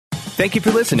Thank you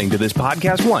for listening to this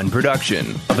Podcast One production.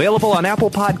 Available on Apple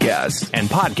Podcasts and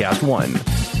Podcast One.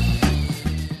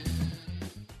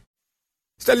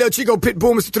 It's that little Chico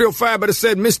Pitbull, Mr. 305, but it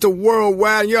said Mr.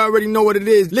 Worldwide. You already know what it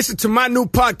is. Listen to my new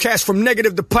podcast, From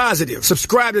Negative to Positive.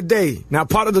 Subscribe today. Now,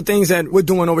 part of the things that we're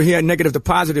doing over here at Negative to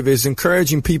Positive is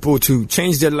encouraging people to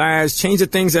change their lives, change the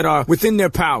things that are within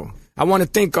their power. I want to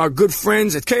thank our good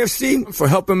friends at KFC for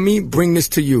helping me bring this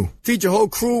to you. Feed your whole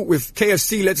crew with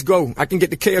KFC. Let's go. I can get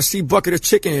the KFC bucket of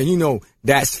chicken, and you know,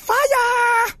 that's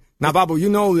fire. Now, Babu, you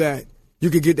know that you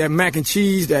could get that mac and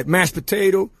cheese, that mashed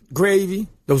potato, gravy,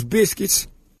 those biscuits.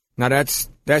 Now, that's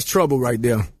trouble right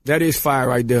there. That is fire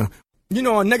right there. You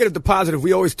know, on Negative to Positive,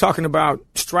 we always talking about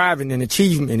striving and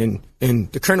achievement,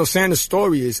 and the Colonel Sanders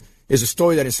story is a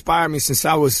story that inspired me since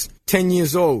I was 10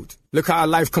 years old. Look how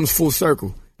life comes full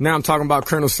circle. Now I'm talking about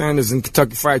Colonel Sanders and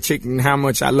Kentucky Fried Chicken and how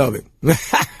much I love it.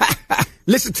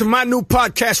 Listen to my new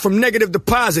podcast, From Negative to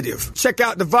Positive. Check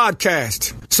out the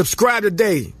vodcast. Subscribe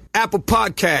today. Apple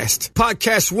Podcast,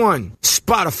 Podcast One,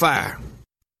 Spotify.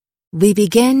 We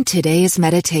begin today's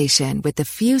meditation with a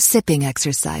few sipping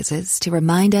exercises to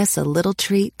remind us a little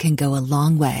treat can go a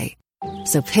long way.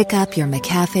 So pick up your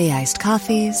McCafe iced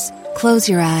coffees, close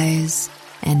your eyes,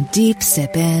 and deep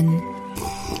sip in.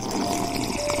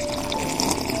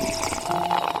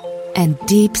 And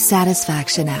deep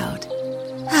satisfaction out.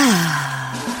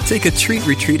 Take a treat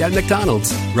retreat at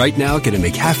McDonald's. Right now, get a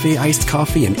McCafe iced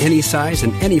coffee in any size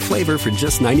and any flavor for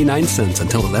just 99 cents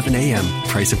until 11 a.m.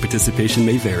 Price of participation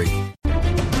may vary.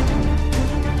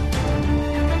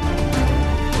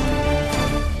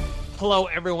 Hello,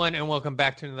 everyone, and welcome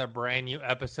back to another brand new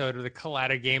episode of the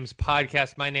Collider Games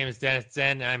podcast. My name is Dennis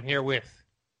Zen, and I'm here with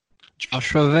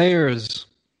Joshua Vayers.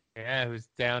 Yeah, who's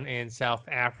down in South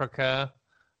Africa.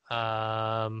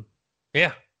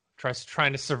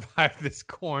 Trying to survive this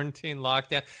quarantine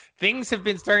lockdown. Things have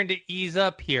been starting to ease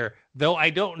up here, though I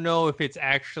don't know if it's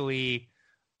actually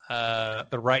the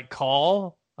right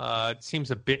call. It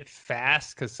seems a bit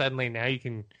fast because suddenly now you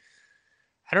can.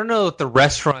 I don't know what the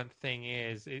restaurant thing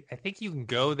is. I think you can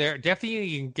go there. Definitely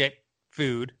you can get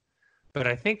food, but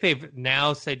I think they've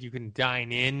now said you can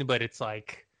dine in, but it's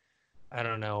like, I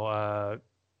don't know.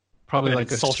 Probably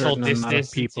like a social distance amount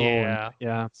of people.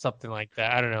 Yeah, something like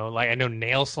that. I don't know. Like I know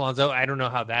nail salons. I don't know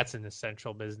how that's an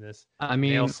essential business. I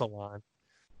mean, nail salon.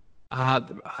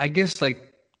 I guess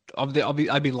like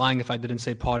I'd be lying if I didn't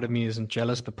say part of me isn't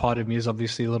jealous, but part of me is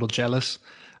obviously a little jealous.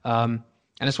 And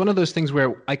it's one of those things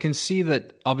where I can see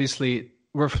that obviously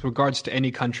with regards to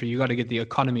any country, you got to get the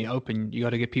economy open. You got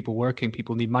to get people working.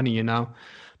 People need money, you know.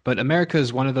 But America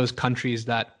is one of those countries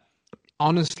that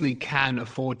honestly can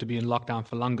afford to be in lockdown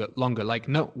for longer. Like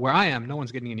where I am, no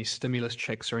one's getting any stimulus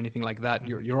checks or anything like that.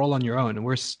 You're all on your own, and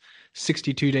we're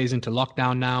 62 days into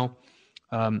lockdown now.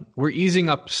 We're easing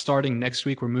up starting next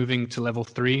week. We're moving to level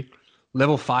 3.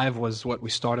 Level 5 was what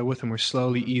we started with, and we're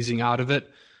slowly easing out of it.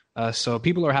 So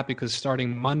people are happy because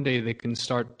starting Monday they can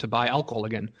start to buy alcohol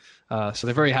again. So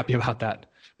they're very happy about that.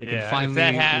 They can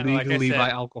finally legally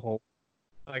buy alcohol.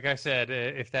 Like I said,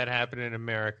 if that happened in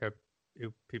America,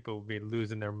 people would be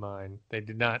losing their mind. They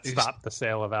did not stop the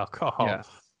sale of alcohol.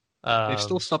 Yeah. They've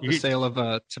still stopped the sale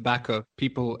of tobacco.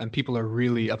 People are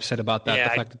really upset about that. Yeah,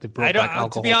 the fact that they brought back alcohol.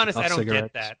 To be honest, I don't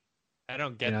cigarettes. get that. I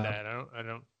don't get that. I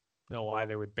don't know why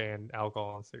they would ban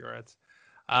alcohol and cigarettes.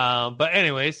 But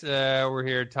anyways, we're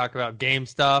here to talk about game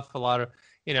stuff. A lot of,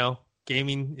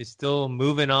 gaming is still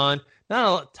moving on.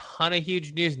 Not a ton of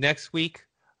huge news next week.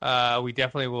 We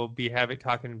definitely will be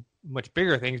talking much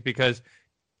bigger things because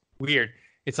weird.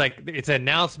 It's like it's an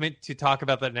announcement to talk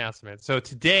about the announcement. So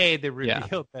today they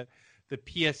revealed that the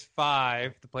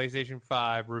PS5, the PlayStation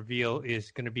 5 reveal is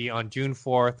going to be on June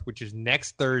 4th, which is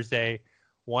next Thursday,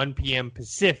 1 p.m.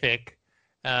 Pacific.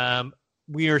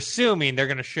 We are assuming they're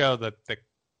going to show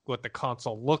what the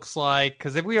console looks like,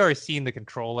 because if we already seen the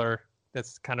controller,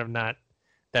 that's kind of not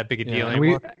that big a deal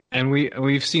anymore.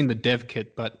 We've seen the dev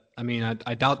kit, but I mean,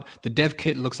 I doubt the dev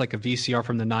kit looks like a VCR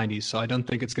from the 90s, so I don't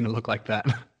think it's going to look like that.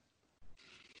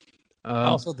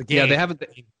 Also, the game. Yeah, they haven't.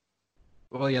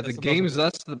 Well, yeah, the games.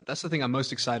 That's the thing I'm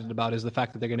most excited about is the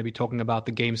fact that they're going to be talking about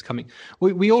the games coming.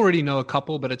 We already know a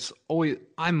couple, but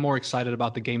I'm more excited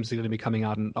about the games that are going to be coming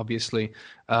out. And obviously,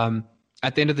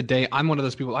 at the end of the day, I'm one of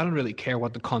those people. I don't really care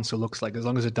what the console looks like as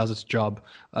long as it does its job.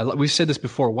 We've said this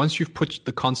before. Once you've put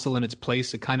the console in its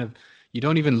place, it kind of you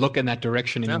don't even look in that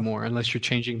direction anymore unless you're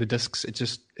changing the discs. It's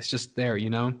just there, you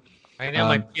know. Right now,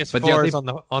 my PS4 is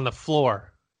on the floor.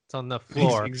 It's on the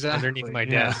floor underneath my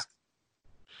desk.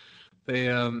 They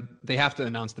have to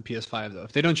announce the PS5 though.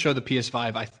 If they don't show the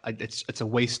PS5, it's a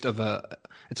waste of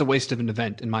an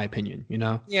event in my opinion. You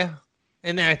know. Yeah.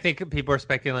 And then I think people are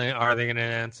speculating: are they going to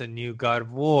announce a new God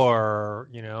of War?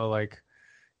 You know, like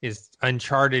is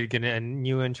Uncharted going to a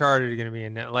new Uncharted going to be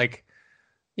in that? Like,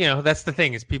 you know, that's the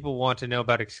thing is people want to know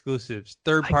about exclusives,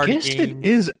 third-party games. I guess it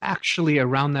is actually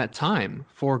around that time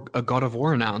for a God of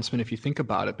War announcement, if you think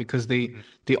about it, because they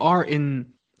are in.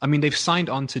 I mean, they've signed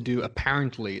on to do.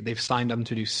 Apparently, they've signed on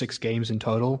to do 6 games in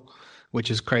total,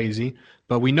 which is crazy.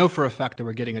 But we know for a fact that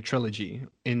we're getting a trilogy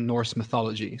in Norse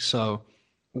mythology. So,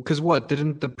 because what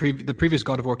didn't the previous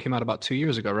God of War came out about 2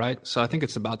 years ago, right? So I think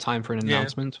it's about time for an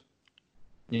announcement.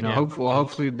 You know,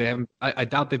 hopefully they haven't. I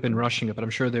doubt they've been rushing it, but I'm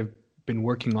sure they've been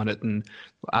working on it. And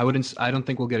I don't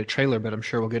think we'll get a trailer, but I'm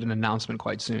sure we'll get an announcement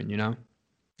quite soon. You know?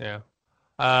 Yeah.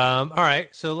 All right.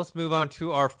 So let's move on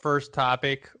to our first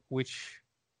topic, which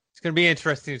is going to be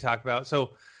interesting to talk about.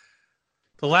 So,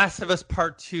 The Last of Us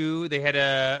Part 2. They had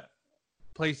a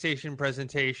PlayStation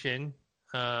presentation.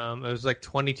 It was like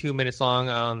 22 minutes long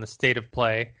on the state of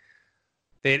play.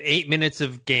 They had 8 minutes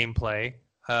of gameplay.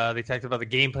 They talked about the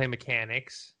gameplay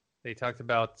mechanics. They talked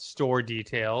about store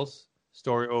details,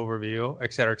 story overview,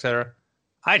 et cetera, et cetera.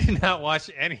 I did not watch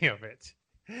any of it.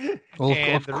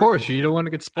 Well, of course, you don't want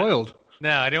to get spoiled.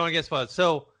 No, I didn't want to get spoiled.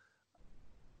 So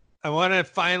I want to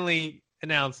finally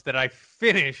announce that I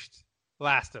finished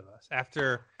Last of Us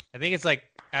after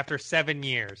 7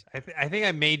 years. I think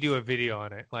I may do a video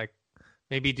on it, like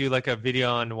maybe do like a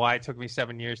video on why it took me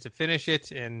 7 years to finish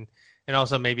it, and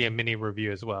also maybe a mini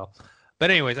review as well. But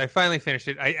anyways, I finally finished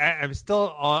it. I'm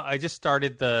still on. I just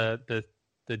started the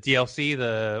DLC,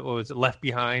 what was it, Left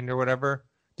Behind or whatever.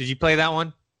 Did you play that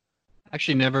one?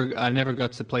 Actually, I never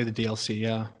got to play the DLC.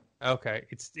 Yeah. Okay,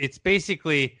 it's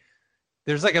basically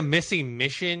there's like a missing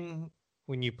mission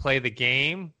when you play the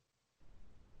game.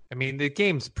 I mean, the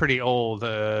game's pretty old,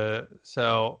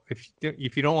 so if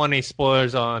you don't want any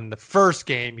spoilers on the first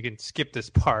game, you can skip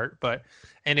this part. But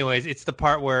anyways, it's the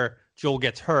part where Joel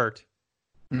gets hurt,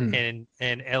 and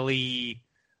Ellie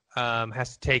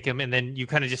has to take him, and then you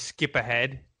kind of just skip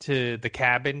ahead to the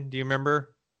cabin. Do you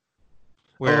remember?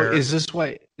 Where is this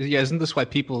why? Yeah, isn't this why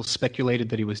people speculated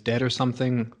that he was dead or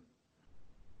something?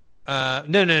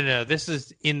 No. This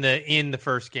is in the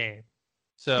first game.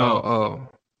 So.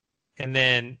 And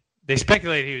then they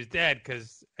speculated he was dead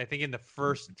because I think in the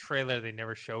first trailer they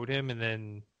never showed him, and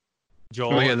then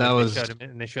Joel. Oh yeah, that was showed him,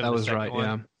 and they showed that him was right.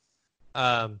 one.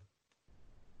 Yeah.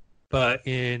 But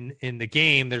in the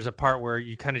game, there's a part where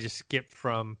you kind of just skip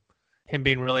from him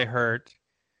being really hurt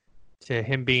to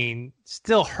him being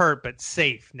still hurt but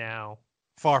safe now,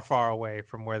 far, far away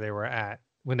from where they were at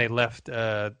when they left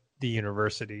the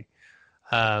university.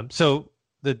 So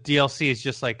the DLC is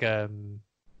just like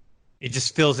it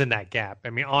just fills in that gap. I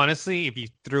mean, honestly, if you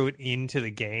threw it into the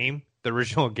game, the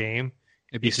original game,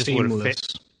 it'd be seamless.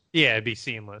 Fit. Yeah, it'd be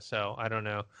seamless. So I don't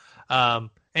know.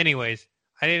 Anyways,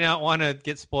 I did not want to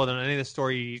get spoiled on any of the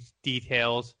story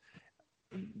details.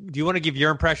 Do you want to give your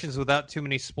impressions without too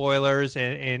many spoilers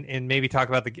and maybe talk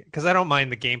about because I don't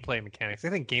mind the gameplay mechanics.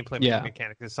 I think gameplay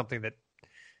mechanics is something that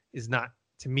is not,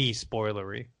 to me,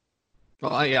 spoilery.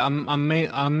 Well, I'm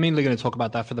mainly going to talk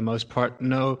about that for the most part.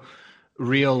 No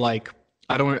real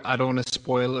I don't want to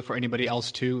spoil it for anybody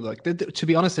else too. Like to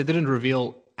be honest, they didn't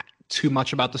reveal too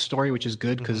much about the story, which is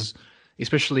good because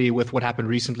especially with what happened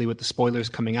recently with the spoilers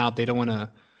coming out, they don't want to,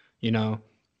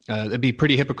 it'd be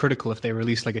pretty hypocritical if they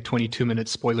released like a 22-minute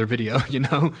spoiler video,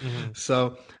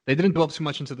 So they didn't delve too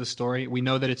much into the story. We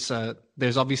know that it's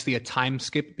there's obviously a time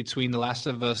skip between The Last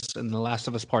of Us and The Last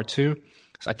of Us Part 2.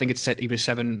 So I think it's set either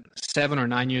 7 or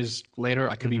 9 years later.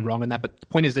 I could be wrong on that, but the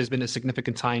point is, there's been a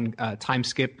significant time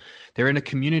skip. They're in a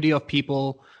community of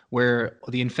people where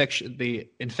the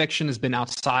infection has been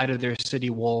outside of their city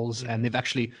walls, and they've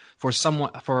actually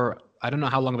for I don't know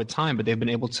how long of a time, but they've been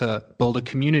able to build a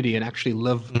community and actually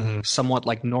live somewhat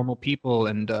like normal people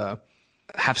and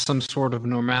have some sort of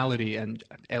normality. And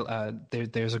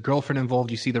there's a girlfriend involved.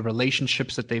 You see the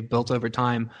relationships that they've built over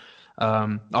time.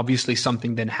 Obviously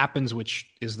something then happens, which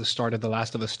is the start of The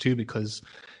Last of Us 2, because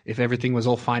if everything was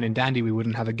all fine and dandy, we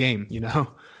wouldn't have a game,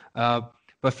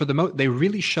 but for they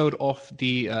really showed off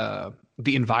the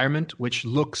environment, which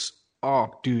looks,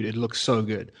 it looks so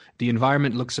good. The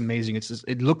environment looks amazing.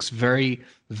 It looks very,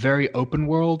 very open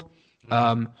world.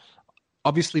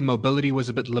 Obviously mobility was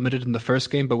a bit limited in the first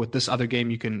game, but with this other game,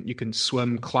 you can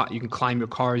swim, you can climb your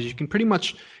cars, you can pretty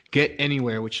much get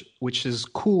anywhere, which is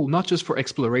cool, not just for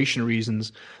exploration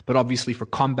reasons, but obviously for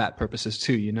combat purposes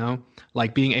too,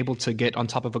 like being able to get on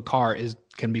top of a car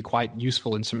can be quite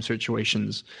useful in some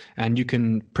situations, and you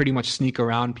can pretty much sneak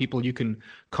around people. You can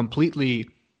completely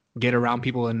get around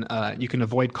people, and you can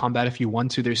avoid combat if you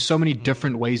want to. There's so many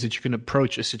different ways that you can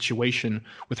approach a situation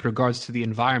with regards to the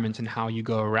environment and how you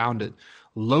go around it.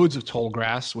 Loads of tall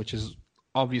grass, which is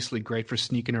obviously great for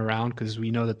sneaking around because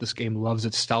we know that this game loves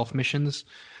its stealth missions.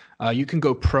 You can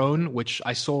go prone, which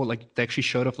I saw, like, they actually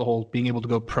showed off the whole being able to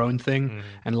go prone thing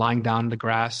and lying down in the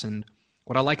grass. And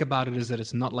what I like about it is that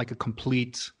it's not like a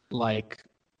complete, like,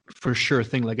 for sure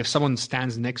thing. Like, if someone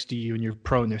stands next to you and you're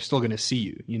prone, they're still going to see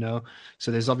you, you know? So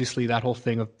there's obviously that whole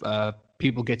thing of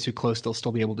people get too close, they'll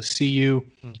still be able to see you.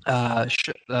 They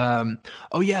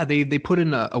put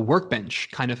in a workbench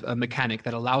kind of a mechanic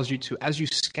that allows you to, as you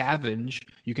scavenge,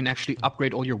 you can actually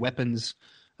upgrade all your weapons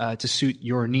to suit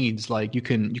your needs. Like you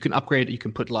can upgrade, you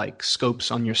can put like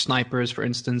scopes on your snipers, for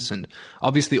instance, and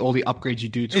obviously all the upgrades you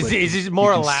do to is it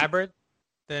more elaborate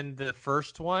than the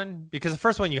first one? Because the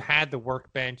first one you had the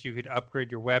workbench, you could upgrade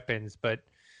your weapons, but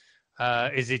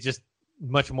is it just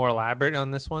much more elaborate on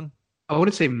this one? I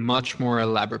wouldn't say much more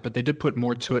elaborate, but they did put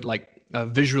more to it, like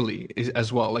visually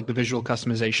as well, like the visual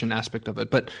customization aspect of it.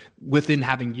 But within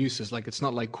having uses, like it's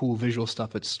not like cool visual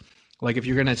stuff. It's like if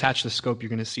you're going to attach the scope, you're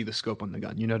going to see the scope on the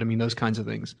gun. You know what I mean? Those kinds of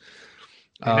things.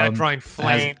 You're not drawing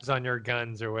flames on your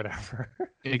guns or whatever.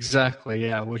 Exactly,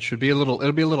 yeah. Which would be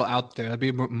it'll be a little out there. It'd be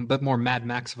a bit more Mad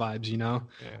Max vibes, you know,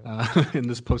 in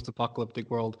this post-apocalyptic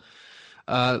world.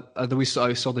 We saw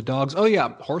the dogs. Oh yeah,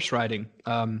 horse riding.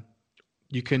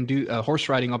 You can do horse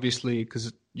riding, obviously,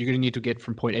 because you're going to need to get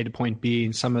from point A to point B,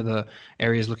 and some of the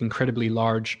areas look incredibly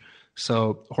large.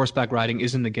 So horseback riding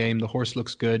is in the game. The horse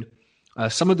looks good.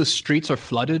 Some of the streets are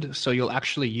flooded, so you'll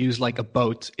actually use like a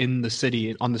boat in the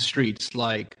city on the streets,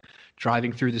 like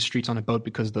driving through the streets on a boat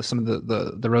because some of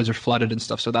the roads are flooded and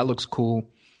stuff. So that looks cool.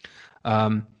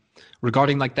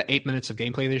 Regarding like the 8 minutes of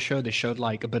gameplay they showed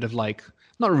like a bit of like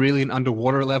not really an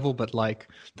underwater level, but like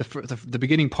the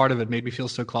beginning part of it made me feel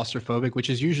so claustrophobic, which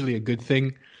is usually a good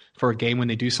thing for a game when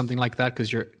they do something like that,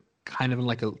 because you're kind of in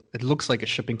like it looks like a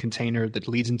shipping container that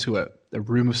leads into a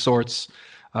room of sorts.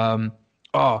 I'm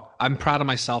proud of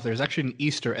myself. There's actually an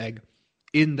Easter egg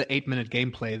in the 8 minute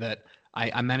gameplay that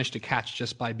I managed to catch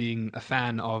just by being a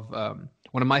fan of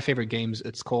one of my favorite games.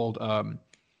 It's called,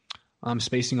 I'm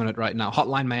spacing on it right now,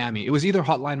 Hotline Miami. It was either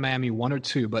Hotline Miami 1 or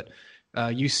 2, but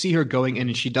you see her going in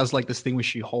and she does like this thing where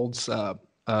she holds a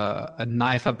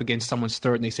knife up against someone's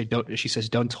throat and she says,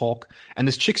 don't talk. And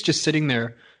this chick's just sitting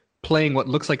there playing what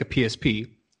looks like a PSP,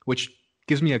 which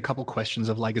gives me a couple questions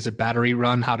of like, is it battery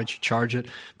run? How did she charge it?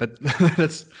 But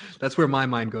that's where my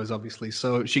mind goes, obviously.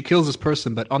 So she kills this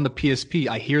person, but on the PSP,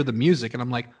 I hear the music and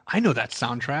I'm like, I know that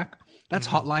soundtrack. That's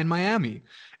Hotline Miami.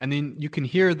 And then you can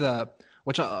hear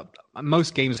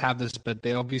most games have this, but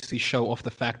they obviously show off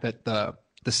the fact that the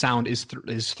sound is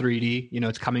 3D. You know,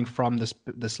 it's coming from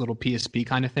this little PSP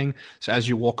kind of thing. So as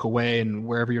you walk away and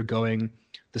wherever you're going,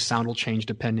 the sound will change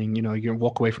depending, you know, you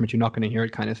walk away from it, you're not going to hear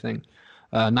it kind of thing.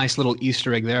 Nice little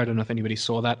Easter egg there. I don't know if anybody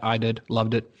saw that. I did.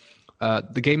 Loved it.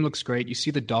 The game looks great. You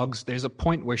see the dogs. There's a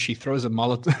point where she throws a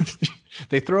Molotov.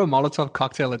 They throw a Molotov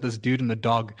cocktail at this dude and the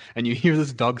dog, and you hear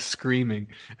this dog screaming,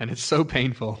 and it's so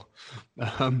painful.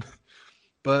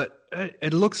 But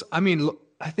it looks, I mean,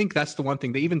 I think that's the one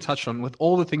thing they even touched on with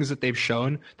all the things that they've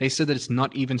shown. They said that it's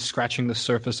not even scratching the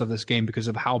surface of this game because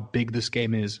of how big this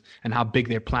game is and how big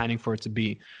they're planning for it to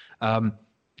be.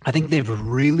 I think they've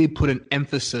really put an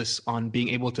emphasis on being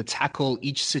able to tackle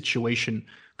each situation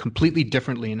completely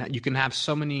differently. And you can have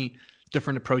so many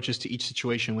different approaches to each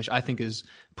situation, which I think is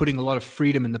putting a lot of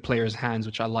freedom in the player's hands,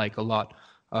 which I like a lot.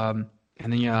 And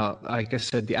then, yeah, like I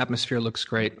said, the atmosphere looks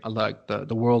great. I like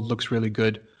the world looks really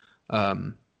good.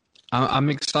 I'm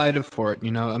excited for it.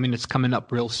 You know, I mean, it's coming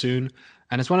up real soon.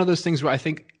 And it's one of those things where I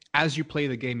think as you play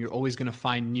the game, you're always going to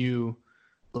find new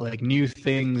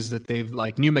things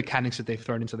that new mechanics that they've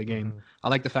thrown into the game. I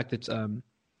like the fact that, the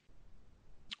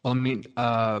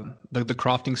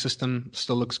crafting system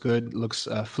still looks good, looks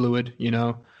fluid, you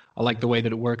know. I like the way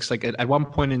that it works. Like at one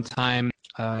point in time,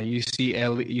 you see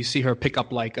her pick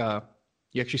up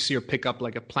you actually see her pick up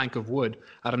like a plank of wood.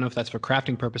 I don't know if that's for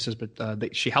crafting purposes, but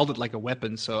she held it like a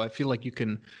weapon. So I feel like you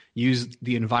can use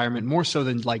the environment more so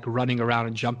than like running around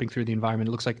and jumping through the environment.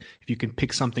 It looks like if you can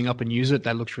pick something up and use it,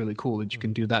 that looks really cool that you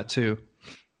can do that too.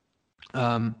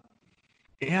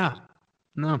 Yeah,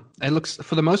 no, it looks,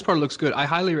 for the most part, it looks good. I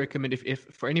highly recommend if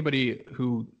for anybody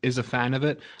who is a fan of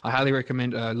it, I highly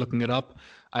recommend looking it up.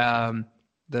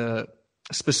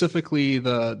 Specifically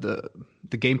the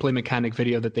gameplay mechanic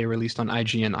video that they released on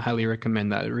IGN, I highly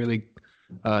recommend that. It really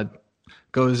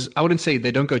goes, I wouldn't say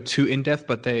they don't go too in depth,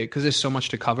 but because there's so much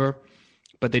to cover,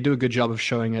 but they do a good job of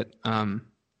showing it.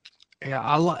 Yeah,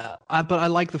 but I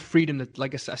like the freedom that,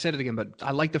 like I said it again, but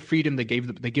I like the freedom they give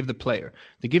the player.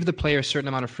 They give the player a certain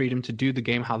amount of freedom to do the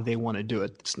game how they want to do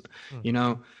it. You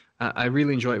know, I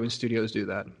really enjoy it when studios do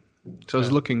that. So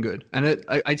it's looking good, and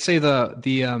I'd say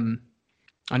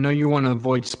I know you want to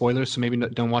avoid spoilers, so maybe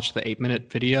don't watch the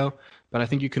 8-minute video, but I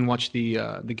think you can watch the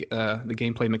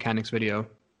gameplay mechanics video.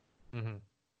 Mm-hmm.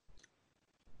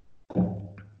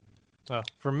 Well,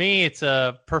 for me, it's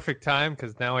a perfect time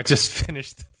because now I just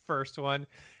finished the first one,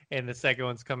 and the second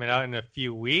one's coming out in a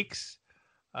few weeks.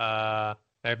 I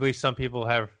believe some people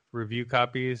have review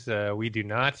copies. We do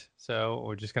not, so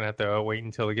we're just gonna have to wait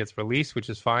until it gets released, which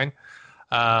is fine.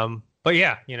 But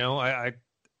yeah, you know, I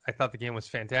thought the game was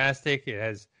fantastic. It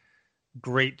has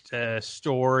great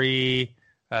story,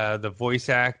 the voice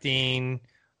acting,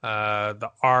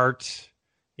 the art,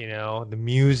 you know, the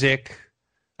music.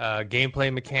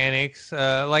 Gameplay mechanics,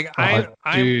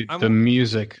 the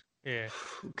music. Yeah,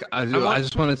 I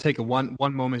just want to take one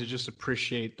moment to just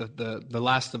appreciate the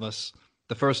Last of Us,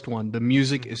 the first one. The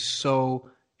music is so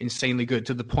insanely good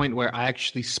to the point where I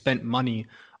actually spent money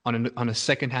on a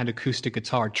secondhand acoustic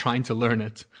guitar trying to learn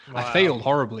it. Wow. I failed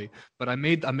horribly, but I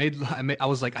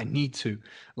was like, I need to,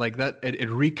 like that.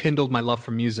 It rekindled my love for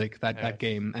music. That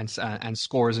game and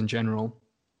scores in general.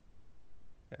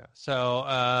 Yeah.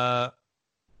 So.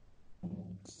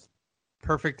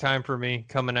 Perfect time for me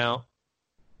coming out,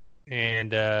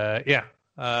 and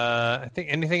I think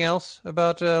anything else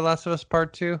about Last of Us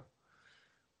Part 2?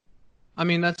 I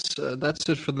mean, that's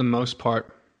it for the most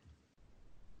part.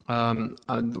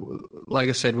 Like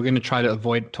I said, we're going to try to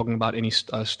avoid talking about any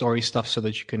story stuff so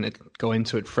that you can go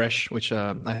into it fresh, which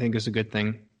I think is a good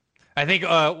thing. I think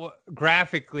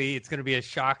graphically, it's going to be a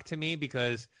shock to me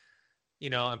because,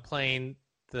 you know, I'm playing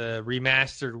the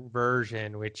remastered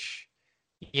version, which,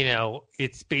 you know,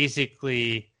 it's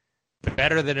basically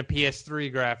better than a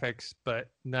PS3 graphics, but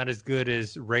not as good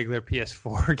as regular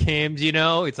PS4 games, you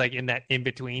know? It's like in that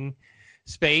in-between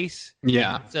space.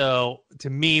 Yeah. So to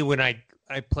me, when I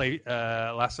play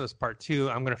Last of Us Part 2,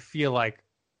 I'm going to feel like,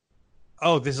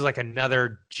 oh, this is like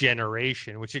another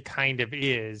generation, which it kind of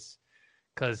is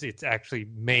because it's actually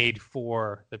made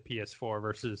for the PS4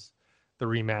 versus the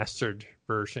remastered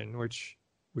version, which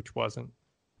wasn't.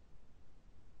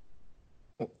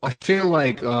 I feel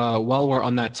like while we're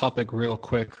on that topic real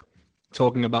quick,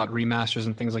 talking about remasters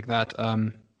and things like that,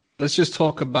 let's just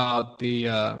talk about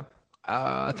the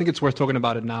I think it's worth talking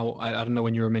about it now. I don't know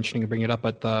when you were mentioning and bringing it up,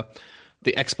 but the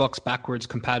Xbox backwards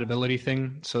compatibility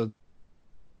thing. So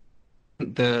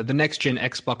the next gen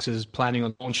Xbox is planning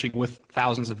on launching with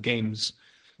thousands of games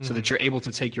so that you're able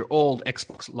to take your old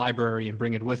Xbox library and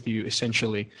bring it with you,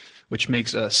 essentially, which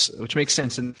makes sense.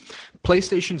 And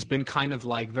PlayStation's been kind of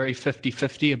like very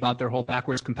 50-50 about their whole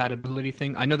backwards compatibility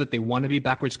thing. I know that they want to be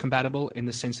backwards compatible in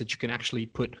the sense that you can actually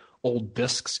put old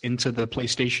discs into the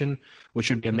PlayStation,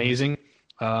 which would be amazing.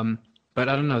 But I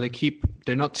don't know.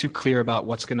 They're not too clear about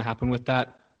what's going to happen with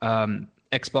that.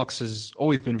 Xbox has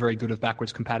always been very good with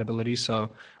backwards compatibility,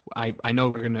 so I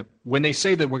know when they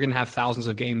say that we're gonna have thousands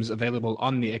of games available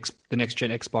on the next gen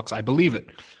Xbox, I believe it,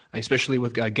 especially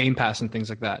with Game Pass and things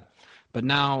like that. But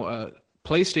now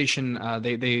PlayStation,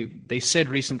 they said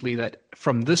recently that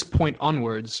from this point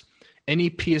onwards, any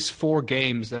PS4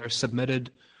 games that are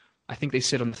submitted, I think they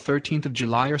said on the 13th of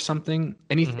July or something.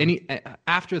 Any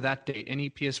after that date, any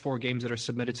PS4 games that are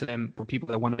submitted to them for people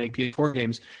that want to make PS4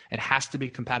 games, it has to be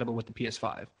compatible with the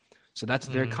PS5. So that's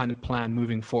their kind of plan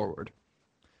moving forward.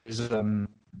 Is that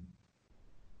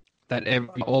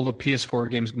all the PS4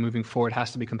 games moving forward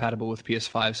has to be compatible with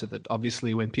PS5, so that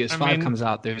obviously when PS5 comes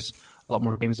out, there's a lot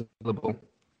more games available.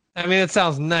 I mean, it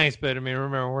sounds nice, but I mean,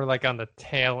 remember we're like on the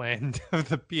tail end of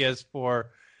the PS4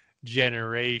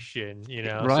 generation, you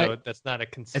know, right? So that's not a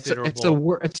considerable.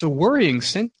 It's a worrying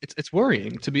sense. It's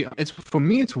worrying for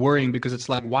me. It's worrying because it's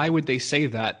like, why would they say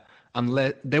that?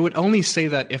 Unless they would only say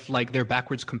that if like their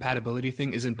backwards compatibility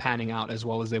thing isn't panning out as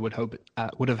well as they would hope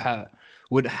would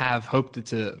have hoped it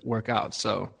to work out.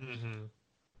 So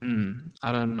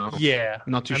I don't know. Yeah,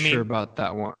 I'm not too sure about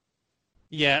that one.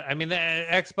 Yeah, I mean, the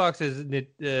Xbox is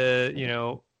you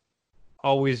know,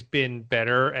 always been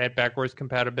better at backwards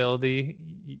compatibility,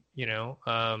 you know,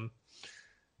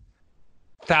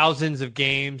 thousands of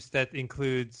games. That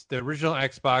includes the original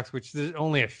Xbox, which there's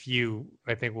only a few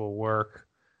I think will work.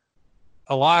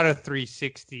 A lot of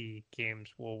 360 games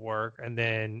will work, and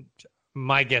then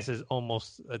my guess is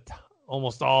almost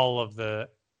all of the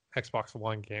Xbox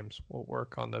One games will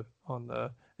work on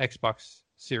the Xbox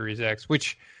Series X,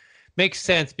 which makes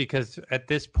sense because at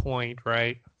this point,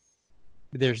 right,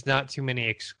 there's not too many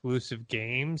exclusive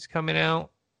games coming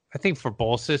out I think for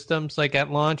both systems, like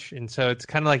at launch, and so it's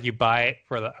kind of like you buy it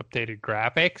for the updated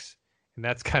graphics, and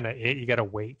that's kind of it. You got to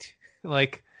wait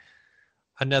like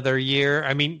another year.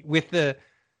 I mean, with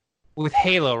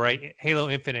Halo, right? Halo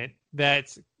Infinite,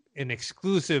 that's an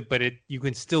exclusive, but you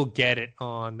can still get it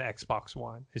on the Xbox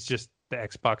One. It's just the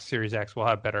Xbox Series X will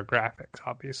have better graphics,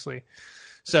 obviously.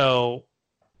 So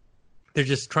they're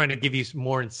just trying to give you some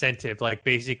more incentive. Like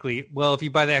basically, well, if you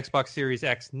buy the Xbox Series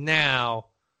X now,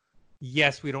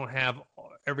 yes, we don't have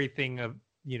everything of,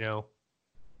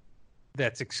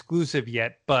 that's exclusive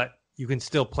yet, but you can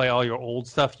still play all your old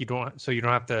stuff. You don't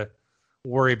have to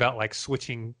worry about like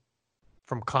switching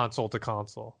from console to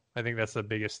console. I think that's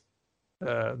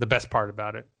the best part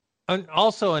about it. And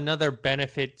also another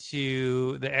benefit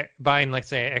to buying, like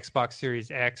say, Xbox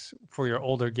Series X for your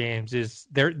older games is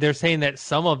they're saying that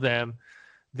some of them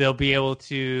they'll be able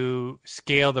to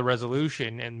scale the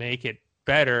resolution and make it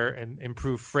better and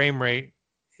improve frame rate.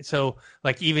 So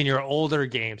like even your older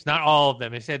games, not all of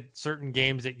them. They said certain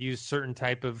games that use certain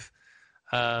type of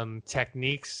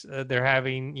techniques, they're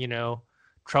having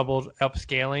trouble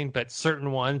upscaling, but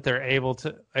certain ones they're able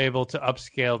to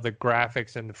upscale the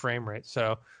graphics and the frame rate.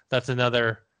 So that's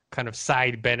another kind of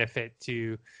side benefit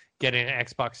to getting an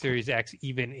Xbox Series X,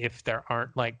 even if there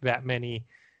aren't like that many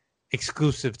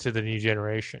exclusive to the new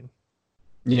generation.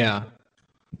 Yeah,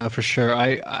 for sure.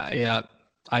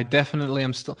 I definitely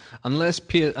am still, unless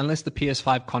the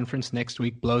PS5 conference next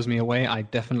week blows me away, I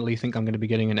definitely think I'm going to be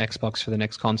getting an Xbox for the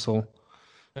next console.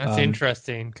 That's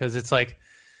interesting because it's like,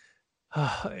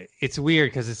 it's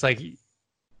weird because it's like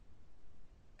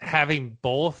having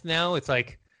both now. It's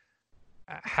like,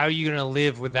 how are you going to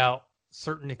live without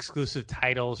certain exclusive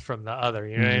titles from the other?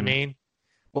 You know what I mean?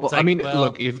 Well, like,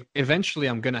 look, if eventually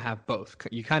I'm going to have both.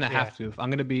 You kind of have to. If I'm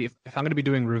going to be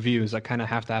doing reviews, I kind of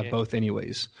have to have both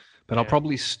anyways. But I'll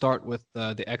probably start with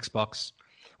the Xbox,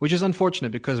 which is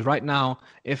unfortunate because right now,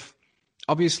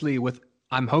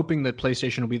 I'm hoping that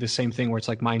PlayStation will be the same thing where it's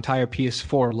like my entire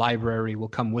PS4 library will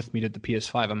come with me to the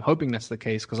PS5. I'm hoping that's the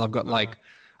case because I've got I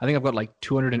think I've got like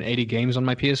 280 games on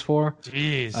my PS4.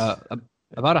 Jeez.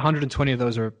 About 120 of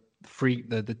those are free.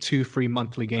 The 2 free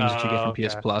monthly games that you get from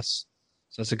PS Plus.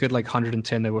 So it's a good like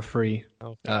 110 that were free.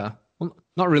 Okay. Well,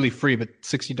 not really free, but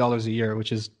 $60 a year,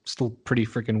 which is still pretty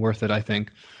freaking worth it, I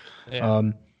think.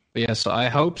 Yeah. But yeah, so I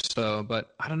hope so,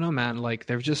 but I don't know, man. Like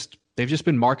they've just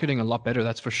been marketing a lot better,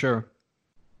 that's for sure.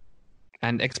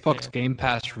 And Xbox Game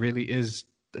Pass really it's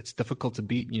difficult to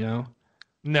beat, No.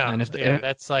 And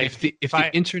that's like if the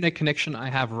internet connection I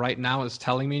have right now is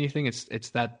telling me anything, it's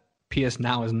that PS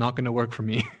Now is not going to work for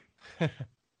me.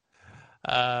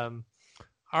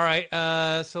 All right,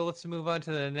 so let's move on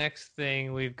to the next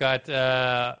thing. We've got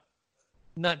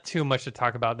not too much to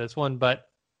talk about this one, but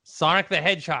Sonic the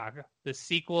Hedgehog, the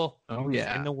sequel, is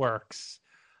in the works.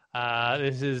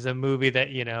 This is a movie that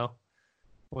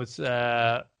was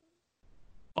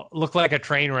looked like a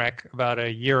train wreck about a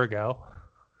year ago.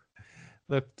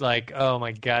 Looked like, oh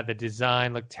my god, the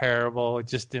design looked terrible. It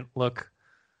just didn't look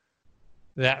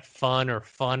that fun or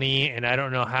funny, and I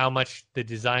don't know how much the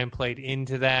design played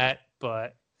into that,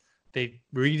 but they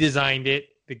redesigned it.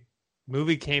 The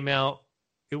movie came out.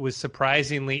 It was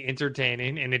surprisingly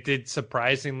entertaining, and it did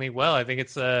surprisingly well. I think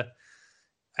it's I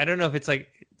don't know if it's like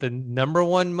the number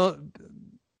one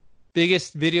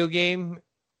biggest video game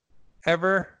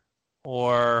ever,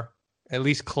 or at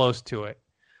least close to it.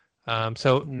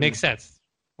 So it makes sense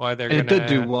why they're going to... It did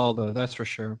do well, though, that's for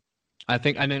sure. I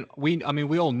think, and then we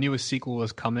all knew a sequel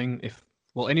was coming.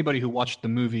 Anybody who watched the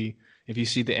movie, if you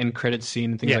see the end credit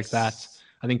scene and things like that,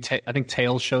 I think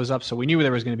Tails shows up, so we knew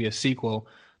there was going to be a sequel,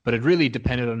 but it really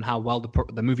depended on how well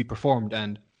the movie performed,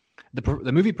 and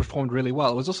the movie performed really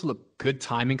well. It was also a good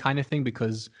timing kind of thing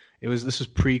because this was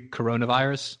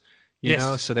pre-coronavirus, you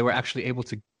know, so they were actually able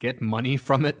to get money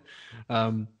from it.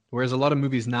 Whereas a lot of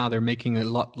movies now, they're making a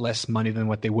lot less money than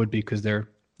what they would be because they're,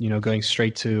 going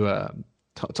straight to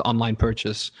online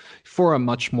purchase for a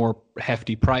much more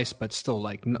hefty price, but still,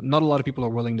 like, not a lot of people are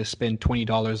willing to spend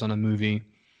 $20 on a movie.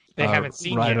 They haven't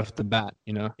seen right yet. Off the bat,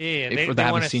 Yeah, they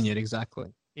haven't seen yet, exactly.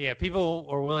 Yeah, people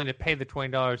are willing to pay the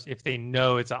 $20 if they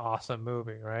know it's an awesome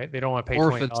movie, right? They don't want to pay $20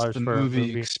 or if it's the for movie a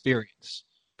movie experience.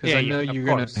 Because I know you're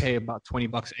going to pay about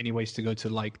 $20 anyways to go to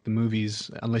like the movies,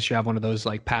 unless you have one of those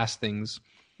like pass things.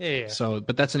 Yeah. So,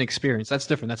 but that's an experience. That's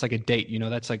different. That's like a date.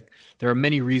 That's like there are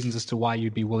many reasons as to why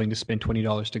you'd be willing to spend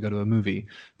 $20 to go to a movie.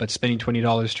 But spending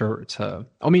 $20 to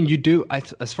I mean, you do.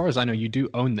 As far as I know, you do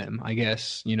own them. I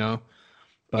guess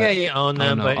But, you own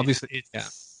them, but obviously,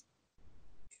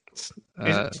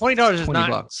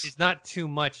 $20 is not too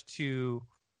much to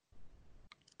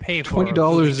pay for.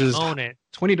 $20 is own it.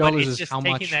 $20 is just how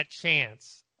taking much that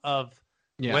chance of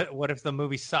Yeah. what if the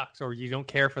movie sucks or you don't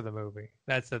care for the movie.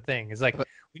 That's the thing. It's like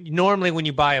normally when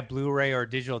you buy a Blu-ray or a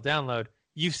digital download,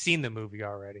 you've seen the movie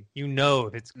already. You know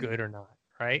if it's good or not,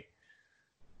 right?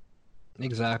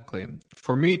 Exactly.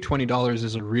 For me, $20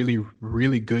 is a really,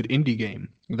 really good indie game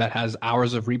that has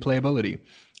hours of replayability.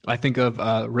 I think of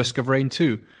Risk of Rain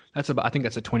 2. I think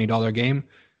that's a $20 game.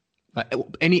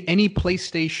 Any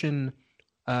PlayStation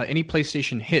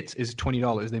hit is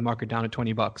 $20. They mark it down at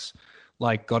 $20,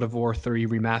 like God of War 3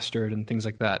 remastered and things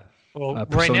like that. Well,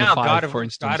 Persona right now, 5, for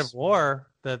instance. God of War,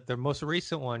 the most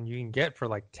recent one, you can get for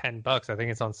like $10. I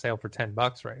think it's on sale for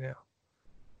 $10 right now.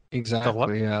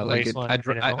 Exactly. Yeah. Latest one,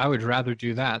 I would rather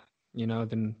do that,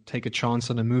 than take a chance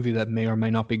on a movie that may or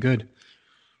may not be good.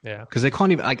 Yeah. Because they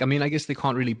can't even. I guess they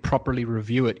can't really properly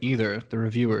review it either. The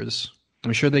reviewers.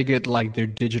 I'm sure they get like their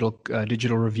digital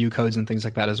review codes and things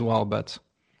like that as well. But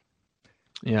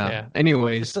yeah.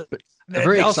 Anyways,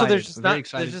 very also excited.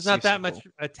 there's just not that much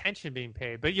attention being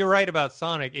paid. But you're right about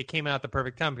Sonic. It came out at the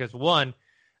perfect time because one,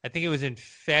 I think it was in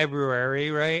February,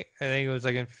 right? I think it was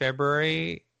like in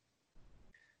February.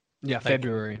 Yeah, like,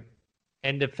 February.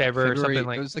 End of February or something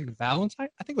like. It was like Valentine.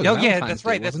 I think it was. Valentine's yeah, that's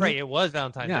right. Day, That's right. It was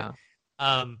Valentine's Day.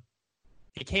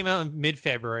 It came out in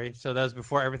mid-February, so that was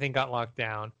before everything got locked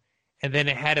down. And then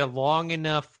it had a long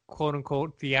enough,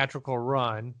 quote-unquote, theatrical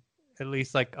run, at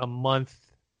least like a month.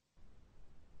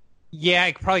 Yeah,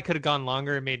 it probably could have gone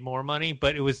longer and made more money,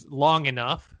 but it was long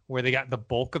enough where they got the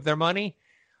bulk of their money.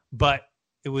 But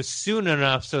it was soon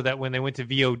enough so that when they went to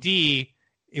VOD,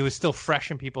 it was still fresh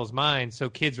in people's minds. So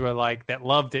kids were like, that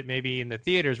loved it maybe in the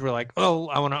theaters were like, oh,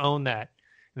 I want to own that.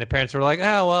 And the parents were like,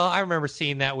 oh, well, I remember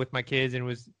seeing that with my kids and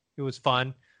it was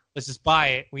fun. Let's just buy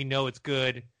it. We know it's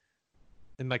good.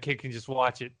 And my kid can just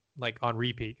watch it like on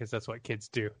repeat because that's what kids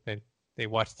do. They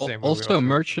watch the same movie. Also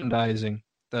merchandising.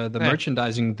 The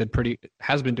merchandising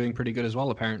has been doing pretty good as well,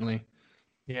 apparently.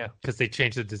 Yeah, because they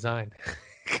changed the design.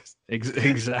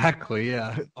 Exactly,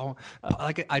 yeah.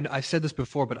 Like I said this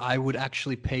before, but I would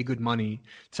actually pay good money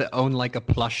to own like a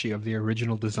plushie of the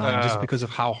original design just because of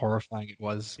how horrifying it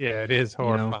was. Yeah, it is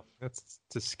horrifying. That's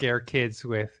to scare kids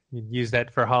with. You'd use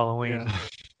that for Halloween.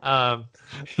 Yeah.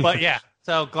 But yeah,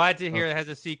 so glad to hear it has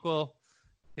a sequel.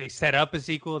 They set up a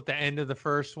sequel at the end of the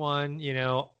first one.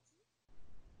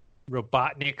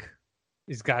 Robotnik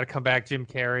has got to come back. Jim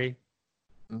Carrey.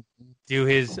 Do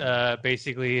his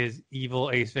basically his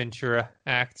evil Ace Ventura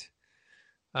act.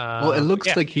 Well, it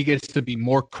looks like he gets to be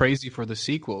more crazy for the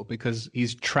sequel because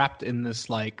he's trapped in this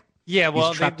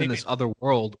he's trapped in this other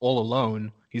world all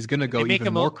alone. He's gonna go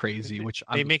even more crazy.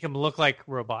 They make him look like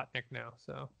Robotnik now.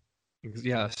 So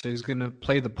yeah, so he's gonna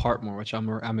play the part more, which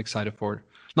I'm excited for.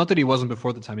 Not that he wasn't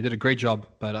before the time; he did a great job,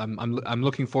 but I'm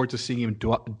looking forward to seeing him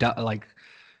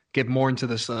get more into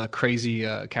this crazy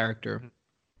character.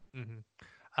 Mm-hmm.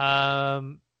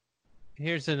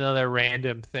 Here's another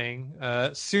random thing.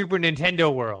 Super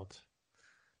Nintendo World.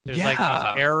 There's like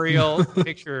these aerial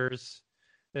pictures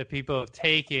that people have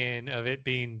taken of it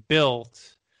being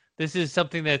built. This is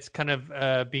something that's kind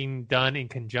of being done in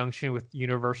conjunction with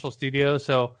Universal Studios.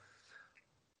 So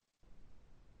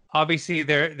obviously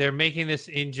they're making this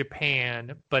in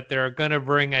Japan, but they're going to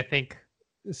bring, I think,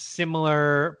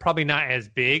 similar, probably not as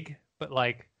big, but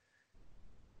like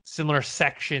similar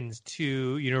sections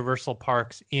to Universal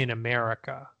parks in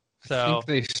America. So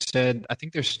I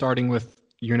think they're starting with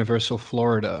Universal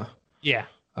Florida. Yeah.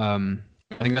 I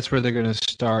think that's where they're going to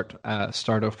start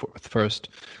off with first.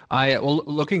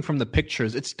 Looking from the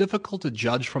pictures, it's difficult to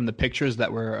judge from the pictures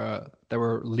that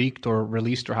were leaked or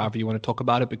released or however you want to talk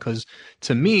about it, because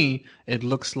to me it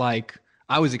looks like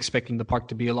I was expecting the park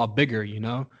to be a lot bigger,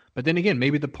 But then again,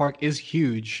 maybe the park is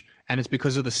huge, and it's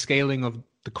because of the scaling of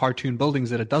the cartoon buildings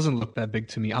that it doesn't look that big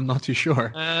to me. I'm not too sure.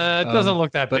 It doesn't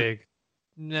look that big.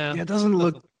 No, it doesn't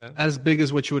look as big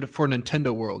as what you would for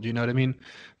Nintendo World. You know what I mean?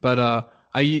 But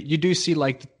you do see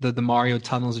like the Mario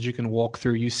tunnels that you can walk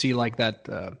through. You see like that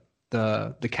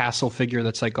the castle figure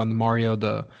that's like on the Mario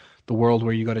the world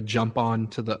where you got to jump on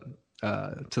to the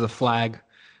flag,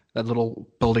 that little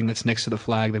building that's next to the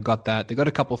flag. They've got that. They got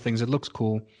a couple things. It looks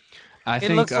cool. I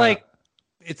think looks like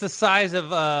it's the size of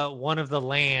one of the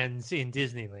lands in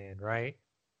Disneyland, right?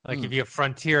 Like if you have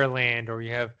Frontierland or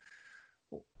you have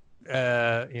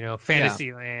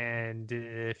Fantasyland.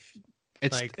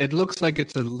 It looks like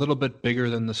it's a little bit bigger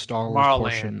than the Star Wars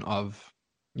portion of.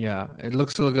 Yeah, it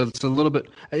looks like it's a little bit.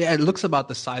 Yeah, it looks about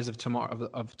the size of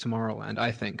Tomorrowland,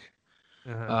 I think.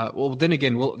 Well, then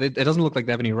again, it doesn't look like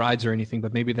they have any rides or anything,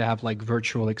 but maybe they have like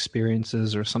virtual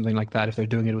experiences or something like that if they're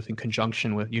doing it in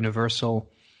conjunction with Universal.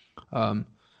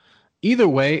 Either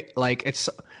way, like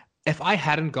if I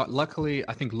hadn't got, luckily,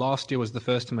 I think last year was the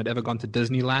first time I'd ever gone to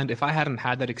Disneyland. If I hadn't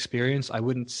had that experience, I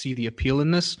wouldn't see the appeal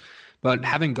in this. But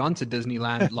having gone to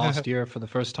Disneyland last year for the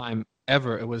first time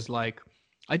ever, it was like,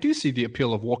 I do see the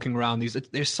appeal of walking around these.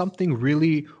 There's something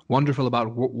really wonderful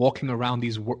about walking around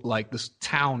these, like this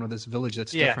town or this village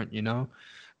that's different, you know?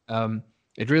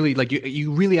 It really, like,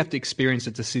 you really have to experience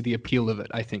it to see the appeal of it,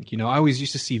 I think. You know, I always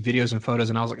used to see videos and photos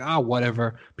and I was like,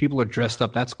 whatever. People are dressed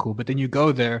up. That's cool. But then you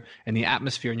go there and the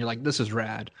atmosphere and you're like, this is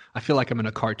rad. I feel like I'm in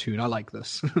a cartoon. I like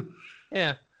this.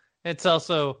 Yeah. It's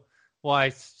also why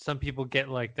some people get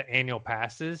like the annual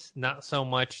passes, not so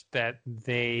much that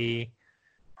they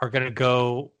are going to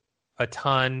go a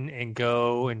ton and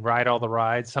go and ride all the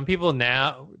rides. Some people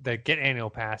now that get annual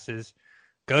passes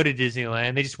go to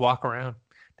Disneyland. They just walk around.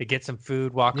 They get some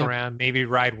food, walk around, maybe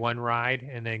ride one ride,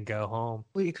 and then go home.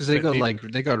 Because they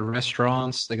got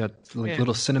restaurants, they got like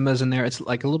little cinemas in there. It's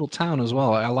like a little town as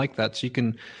well. I like that. So you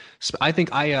can. I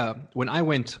think when I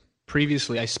went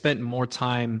previously, I spent more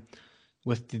time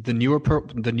with the newer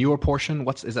portion.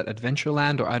 Is that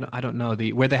Adventureland or I don't know,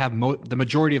 where they have the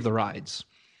majority of the rides.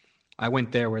 I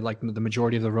went there where like the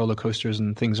majority of the roller coasters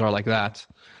and things are like that.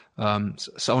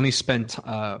 So I only spent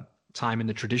time in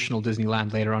the traditional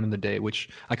Disneyland later on in the day, which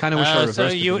I kind of wish I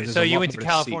reversed. So you went to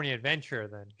California Adventure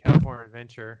then? California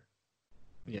Adventure.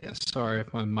 Yeah, sorry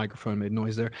if my microphone made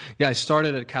noise there. Yeah, I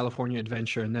started at California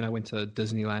Adventure and then I went to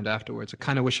Disneyland afterwards. I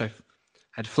kind of wish I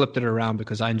had flipped it around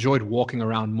because I enjoyed walking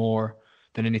around more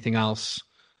than anything else,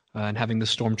 and having the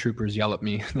stormtroopers yell at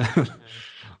me. that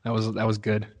was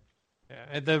good.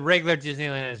 Yeah, the regular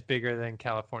Disneyland is bigger than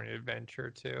California Adventure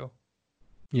too.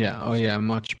 Yeah. Oh yeah,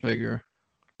 much bigger.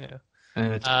 Yeah,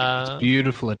 and it's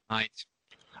beautiful at night.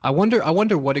 I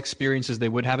wonder what experiences they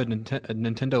would have at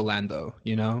Nintendo Land, though.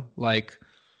 You know, like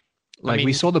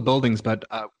we saw the buildings, but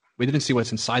we didn't see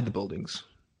what's inside the buildings.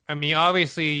 I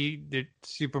obviously, the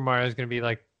Super Mario is going to be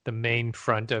like the main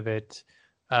front of it.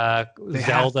 Zelda's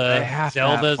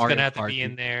going to have to be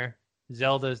in there.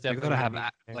 Zelda's definitely.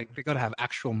 They gotta have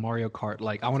actual Mario Kart.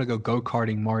 Like I want to go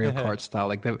karting Mario Kart style.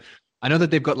 Like I know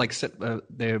that they've got like a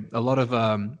lot of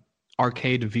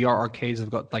VR arcades have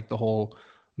got like the whole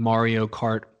Mario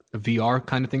Kart VR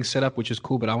kind of thing set up, which is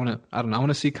cool. But I want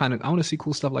to see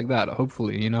cool stuff like that.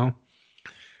 Hopefully, you know.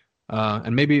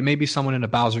 And maybe someone in a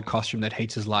Bowser costume that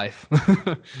hates his life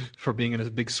for being in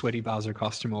a big sweaty Bowser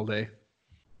costume all day.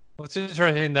 What's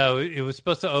interesting though, it was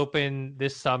supposed to open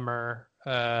this summer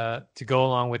to go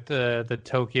along with the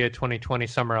Tokyo 2020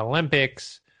 Summer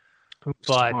Olympics,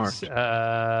 but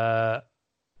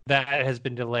that has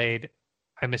been delayed.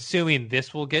 I'm assuming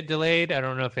this will get delayed. I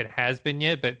don't know if it has been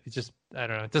yet, but it's just, I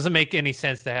don't know. It doesn't make any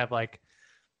sense to have like,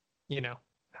 you know,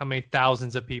 how many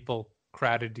thousands of people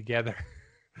crowded together.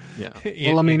 Yeah.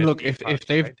 Well, I mean, look, if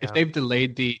they've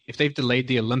delayed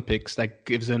the Olympics, that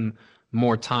gives them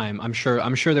more time. I'm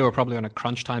sure they were probably on a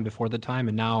crunch time before the time,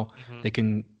 and now they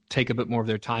can take a bit more of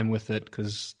their time with it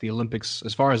because the Olympics,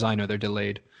 as far as I know, they're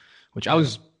delayed. Which I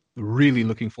was really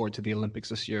looking forward to the Olympics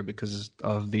this year because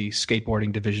of the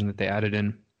skateboarding division that they added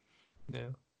in. Yeah.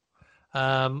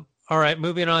 All right,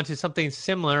 moving on to something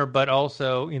similar, but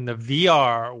also in the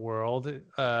VR world.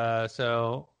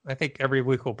 So I think every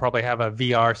week we'll probably have a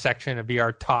VR section, a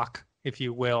VR talk, if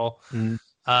you will. Mm-hmm.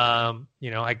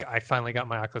 You know, I finally got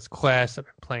my Oculus Quest. I've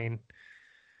been playing a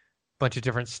bunch of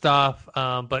different stuff.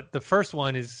 But the first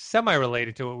one is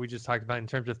semi-related to what we just talked about in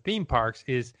terms of theme parks,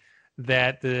 is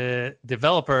that the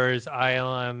developers,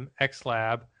 ILM X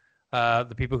Lab,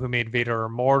 the people who made Vader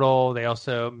Immortal, they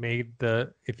also made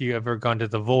if you ever gone to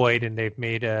the Void, and they've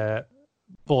made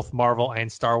both Marvel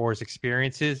and Star Wars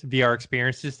VR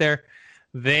experiences there.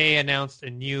 They announced a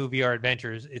new VR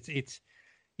adventures. It's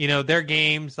you know, their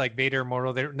games like Vader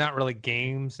Immortal, they're not really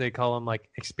games. They call them like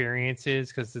experiences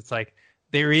because it's like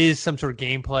there is some sort of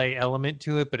gameplay element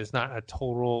to it, but it's not a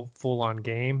total full-on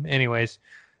game. Anyways,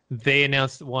 they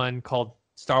announced one called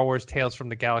Star Wars Tales from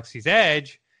the Galaxy's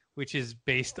Edge, which is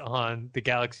based on the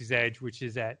Galaxy's Edge, which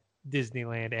is at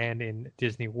Disneyland and in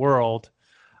Disney World.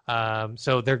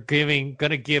 So they're going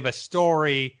to give a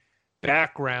story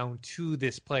background to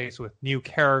this place with new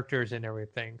characters and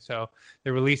everything. So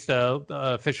they released the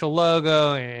official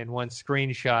logo and one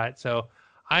screenshot. So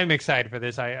I'm excited for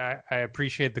this. I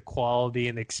appreciate the quality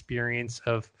and the experience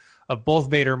of both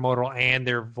Vader Immortal and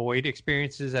their Void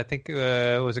experiences. I think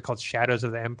was it called Shadows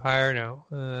of the Empire? No,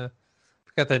 I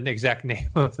forgot the exact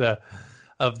name of the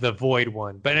Void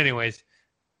one. But anyways,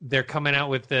 they're coming out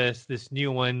with this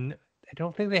new one. I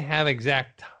don't think they have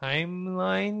exact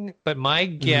timeline, but my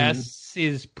guess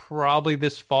is probably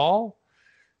this fall.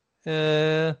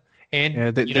 They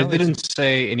didn't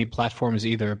say any platforms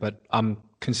either, but I'm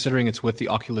considering it's with the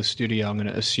Oculus Studio, I'm going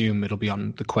to assume it'll be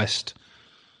on the Quest.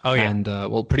 Oh yeah, and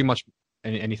well, pretty much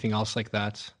anything else like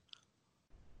that.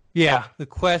 Yeah, the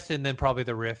Quest, and then probably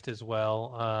the Rift as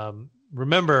well.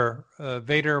 Remember,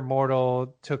 Vader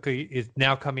Immortal is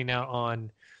now coming out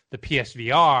on the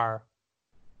PSVR,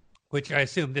 which I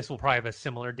assume this will probably have a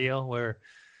similar deal where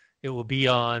it will be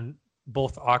on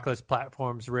both Oculus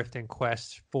platforms, Rift and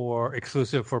Quest, for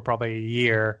exclusive for probably a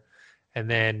year, and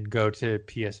then go to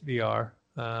PSVR.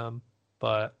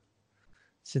 But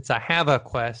since I have a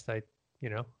Quest, I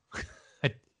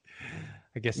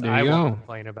guess there I you won't go.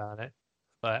 complain about it.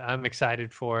 But I'm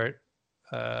excited for it.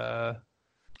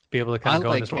 Be able to kind of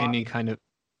go on this walk.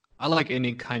 I like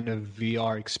any kind of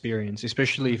VR experience,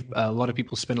 especially if a lot of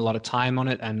people spend a lot of time on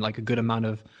it, and like a good amount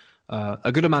of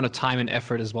time and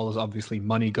effort, as well as obviously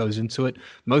money goes into it.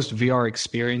 Most VR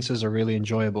experiences are really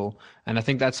enjoyable, and I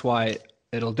think that's why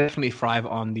it'll definitely thrive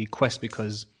on the Quest,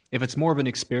 because if it's more of an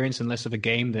experience and less of a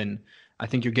game, then I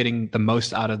think you're getting the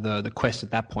most out of the Quest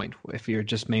at that point, if you're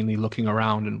just mainly looking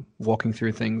around and walking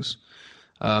through things.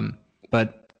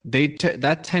 But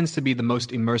that tends to be the most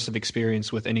immersive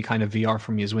experience with any kind of VR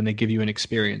for me, is when they give you an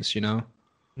experience, you know?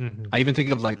 Mm-hmm. I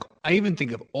even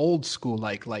think of old school,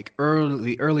 like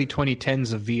early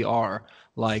 2010s of VR.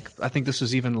 Like, I think this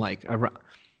was even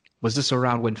was this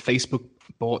around when Facebook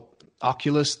bought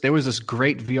Oculus? There was this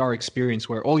great VR experience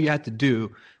where all you had to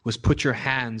do was put your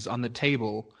hands on the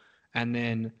table, and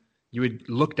then you would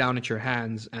look down at your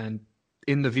hands, and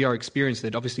in the VR experience,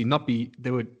 they'd obviously not be,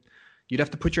 you'd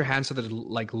have to put your hands so that it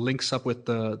like links up with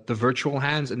the virtual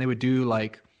hands, and they would do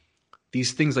like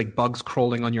these things like bugs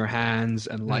crawling on your hands,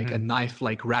 and like a knife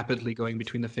like rapidly going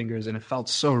between the fingers, and it felt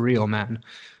so real, man.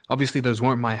 Obviously those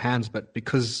weren't my hands, but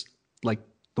because like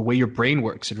the way your brain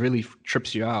works, it really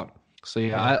trips you out. So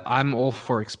yeah, I'm all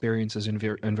for experiences in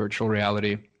virtual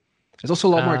reality. It's also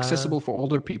a lot more accessible for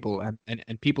older people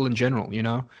and people in general, you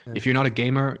know? Yeah. If you're not a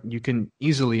gamer, you can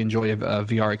easily enjoy a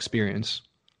VR experience.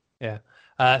 Yeah.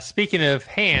 Speaking of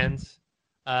hands,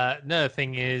 another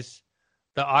thing is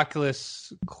the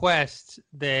Oculus Quest,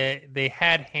 they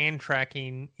had hand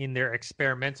tracking in their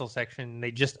experimental section.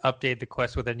 They just updated the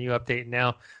Quest with a new update.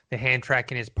 Now the hand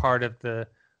tracking is part of the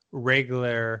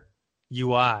regular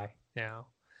UI now.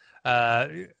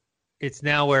 It's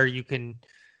now where you can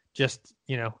just,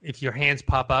 if your hands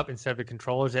pop up instead of the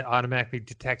controllers, it automatically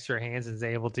detects your hands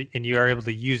and you are able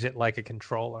to use it like a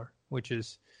controller, which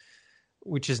is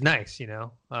nice,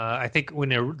 I think when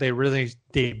they really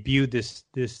debuted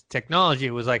this technology,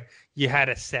 it was like you had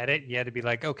to set it. You had to be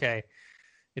like, okay,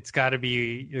 it's got to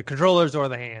be the controllers or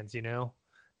the hands,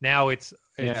 Now it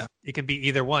can be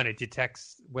either one. It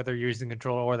detects whether you're using the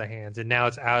controller or the hands, and now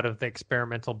it's out of the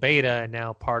experimental beta and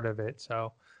now part of it.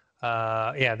 So,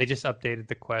 they just updated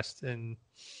the Quest, and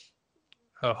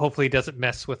hopefully it doesn't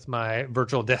mess with my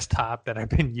virtual desktop that I've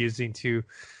been using to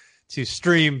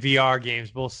stream VR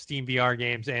games, both Steam VR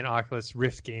games and Oculus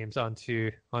Rift games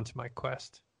onto my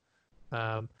Quest.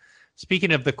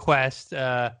 Speaking of the Quest,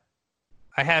 I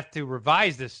have to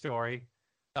revise this story.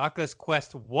 The Oculus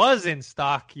Quest was in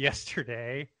stock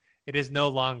yesterday. It is no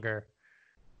longer.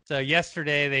 So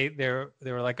yesterday they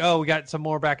were like, oh, we got some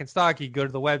more back in stock. You go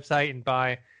to the website and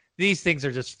buy. These things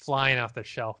are just flying off the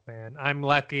shelf, man. I'm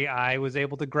lucky I was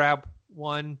able to grab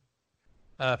one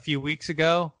a few weeks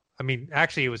ago. I mean,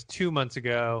 actually, it was 2 months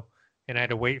ago, and I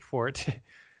had to wait for it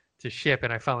to ship,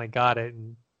 and I finally got it.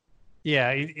 And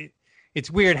yeah, it's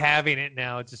weird having it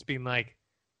now. It's just being like,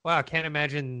 wow, I can't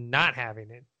imagine not having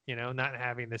it. Not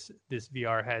having this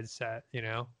VR headset.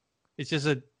 It's just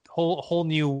a whole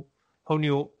new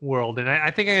world. And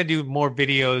I think I'm gonna do more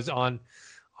videos on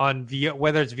VR,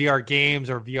 whether it's VR games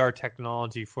or VR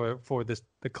technology for the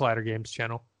Collider Games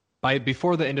channel.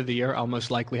 Before the end of the year, I'll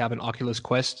most likely have an Oculus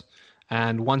Quest.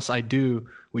 And once I do,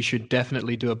 we should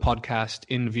definitely do a podcast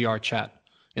in VR chat,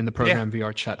 in the program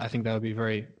VR chat. I think that would be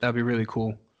really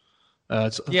cool.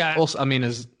 Also, I mean,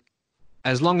 as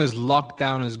long as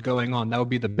lockdown is going on, that would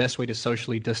be the best way to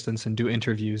socially distance and do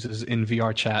interviews, is in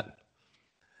VR chat.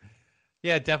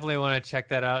 Yeah, definitely want to check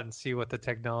that out and see what the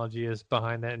technology is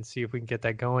behind that and see if we can get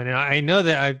that going. And I know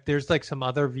that there's like some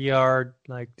other VR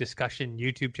like discussion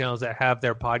YouTube channels that have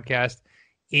their podcast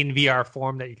in VR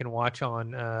form that you can watch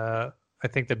on I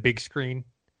think the Big Screen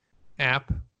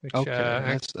app. Which,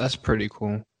 okay, that's pretty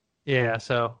cool. Yeah,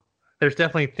 so there's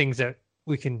definitely things that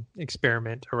we can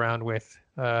experiment around with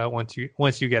once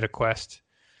you get a Quest.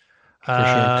 For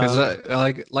sure,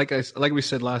 because like we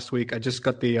said last week, I just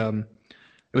got the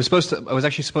It was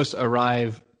actually supposed to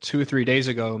arrive 2 or 3 days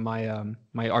ago. My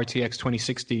RTX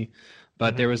 2060,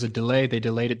 but there was a delay. They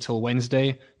delayed it till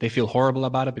Wednesday. They feel horrible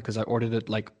about it because I ordered it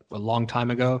like a long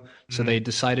time ago. So they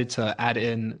decided to add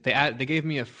in. They gave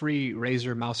me a free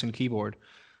Razer mouse and keyboard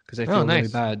because they feel really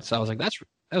bad. So I was like, that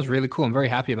was really cool. I'm very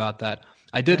happy about that.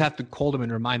 I did have to call them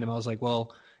and remind them. I was like,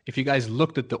 well, if you guys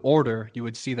looked at the order, you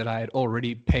would see that I had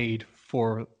already paid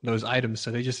for those items.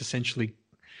 So they just essentially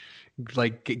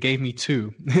like gave me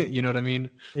 2. You know what I mean?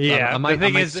 Yeah. I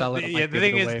might sell it. The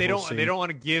thing is they don't want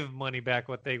to give money back.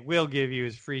 What they will give you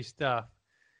is free stuff.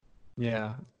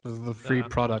 Yeah, the free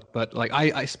product. But like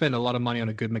I spend a lot of money on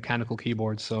a good mechanical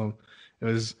keyboard, so it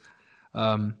was.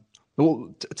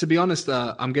 Well, to be honest,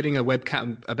 I'm getting a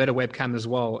better webcam as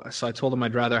well. So I told them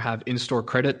I'd rather have in-store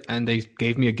credit, and they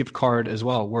gave me a gift card as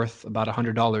well, worth about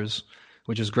 $100,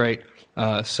 which is great.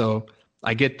 So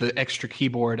I get the extra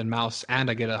keyboard and mouse, and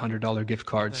I get a $100 gift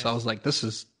card. Nice. So I was like,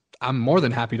 I'm more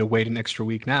than happy to wait an extra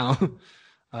week now.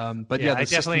 But the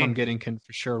system I'm getting can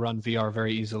for sure run VR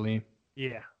very easily.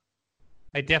 Yeah.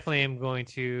 I definitely am going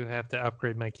to have to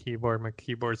upgrade my keyboard. My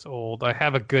keyboard's old. I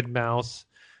have a good mouse.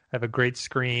 I have a great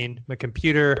screen. My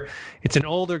computer, it's an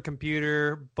older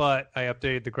computer, but I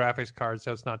updated the graphics card,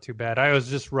 so it's not too bad. I was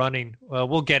just running. Well,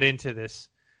 we'll get into this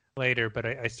later, but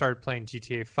I started playing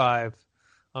GTA 5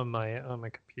 on my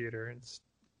computer, and it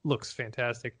looks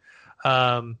fantastic.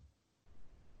 The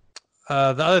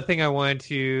other thing I wanted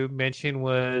to mention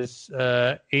was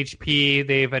HP.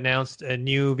 They've announced a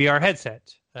new VR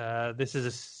headset. This is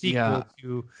a sequel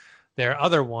to their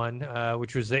other one,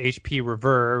 which was the HP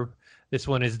Reverb. This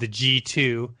one is the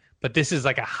G2, but this is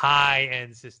like a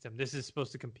high-end system. This is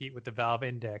supposed to compete with the Valve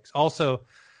Index. Also,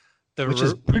 which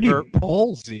is pretty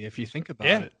ballsy if you think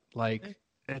about it. Like,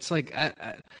 it's like,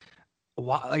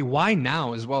 why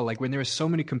now as well? Like when there are so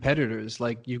many competitors.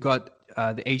 Like you've got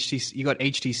the HTC, you got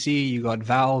HTC, you got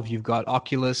Valve, you've got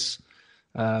Oculus.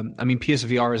 I mean,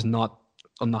 PSVR is not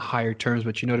on the higher terms,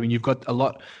 but you know what I mean. You've got a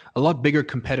lot bigger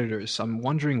competitors. So I'm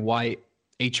wondering why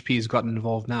HP has gotten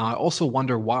involved now. I also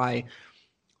wonder why.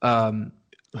 Did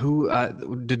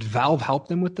Valve help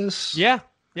them with this? Yeah.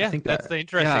 I think that's the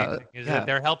interesting thing is that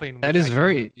they're helping. That is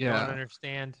very. I don't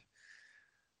understand.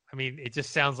 I mean, it just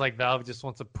sounds like Valve just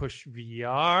wants to push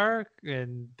VR,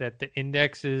 and that the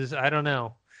Index is. I don't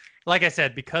know. Like I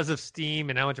said, because of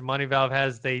Steam and how much money Valve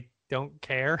has, they don't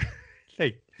care.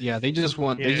 they just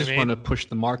want to push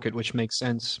the market, which makes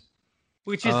sense.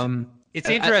 Which is. It's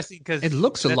interesting because it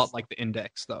looks a lot like the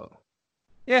Index, though.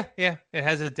 Yeah, it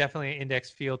has definitely an Index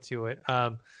feel to it.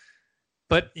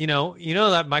 But you know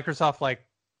that Microsoft, like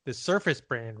the Surface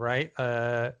brand, right?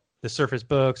 The Surface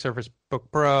Book, Surface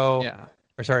Book Pro,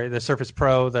 the Surface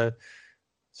Pro, the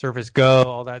Surface Go,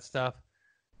 all that stuff.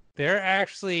 They're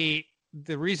actually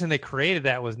the reason they created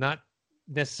that was not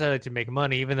necessarily to make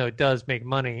money, even though it does make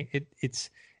money. It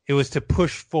was to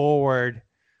push forward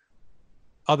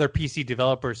other PC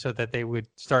developers so that they would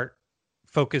start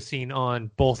focusing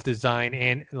on both design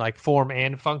and like form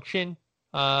and function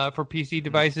for PC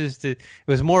devices. It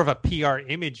was more of a PR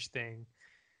image thing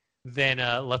than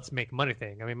a let's make money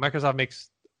thing. I mean, Microsoft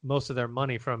makes most of their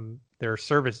money from their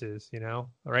services,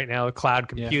 right now, cloud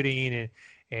computing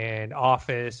and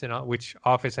Office, and which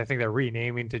Office I think they're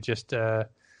renaming to just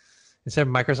instead of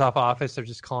Microsoft Office, they're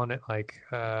just calling it like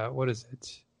what is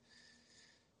it?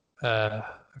 I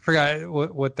forgot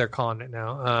what they're calling it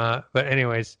now. But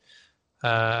anyways,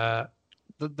 the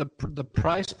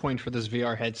price point for this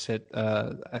VR headset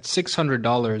at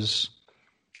 $600,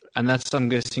 and that's, I'm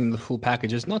guessing, the full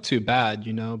package, is not too bad,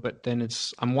 But then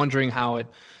I'm wondering how it.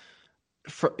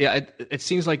 It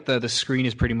seems like the screen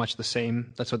is pretty much the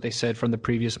same. That's what they said from the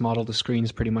previous model. The screen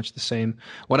is pretty much the same.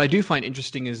 What I do find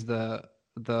interesting is the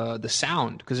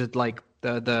sound, because it like.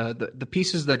 The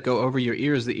pieces that go over your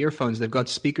ears, the earphones, they've got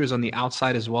speakers on the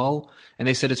outside as well, and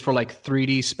they said it's for like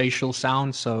 3D spatial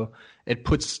sound, so it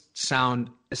puts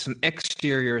sound, it's an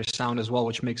exterior sound as well,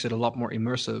 which makes it a lot more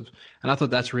immersive. And I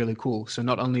thought that's really cool. So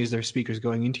not only is there speakers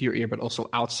going into your ear, but also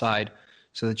outside,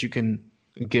 so that you can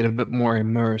get a bit more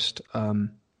immersed. Man,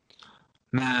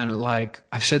 like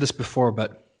I've said this before,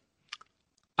 but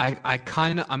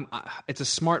it's a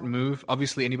smart move.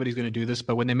 Obviously, anybody's going to do this,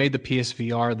 but when they made the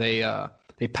PSVR,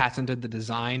 they patented the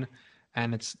design,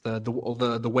 and it's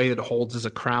the way it holds as a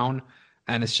crown,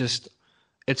 and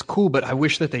it's cool. But I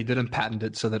wish that they didn't patent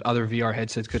it so that other VR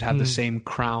headsets could have the same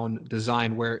crown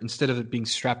design, where instead of it being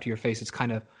strapped to your face, it's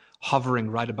kind of hovering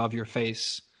right above your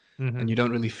face, and you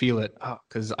don't really feel it.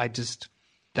 Because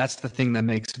that's the thing that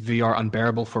makes VR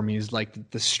unbearable for me, is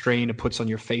like the strain it puts on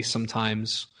your face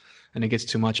sometimes. And it gets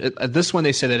too much. This one,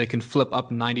 they say that it can flip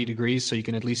up 90 degrees, so you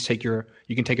can at least take a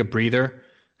breather,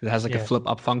 It has like a flip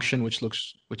up function, which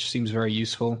seems very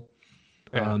useful.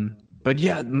 Yeah. But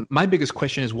yeah, my biggest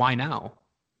question is why now?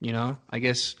 You know, I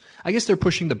guess they're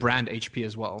pushing the brand HP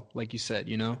as well, like you said.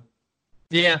 You know.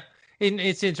 Yeah,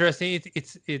 it's interesting.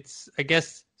 It's I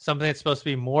guess something that's supposed to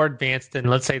be more advanced than,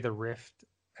 let's say, the Rift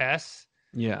S.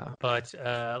 Yeah. But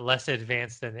less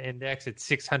advanced than the Index. It's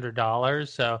 $600.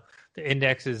 So the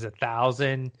Index is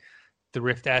 $1,000. The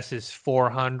Rift S is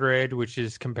 $400, which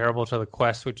is comparable to the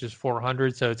Quest, which is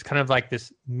 $400. So it's kind of like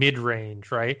this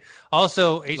mid-range, right?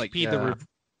 Also, HP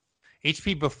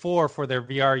HP before for their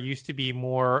VR used to be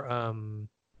more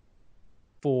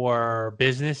for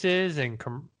businesses and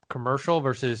commercial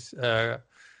versus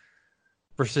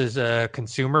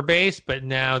consumer based, but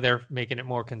now they're making it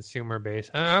more consumer based.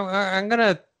 I'm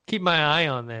gonna keep my eye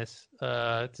on this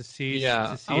to see.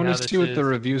 Yeah, I want to see what the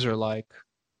reviews are like.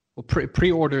 Well,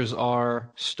 pre-orders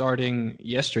are starting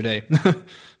yesterday.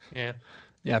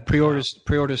 Yeah, pre-orders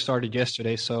started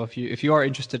yesterday. So if you are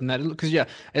interested in that, because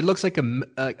it looks like a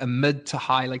mid to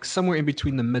high, like somewhere in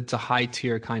between the mid to high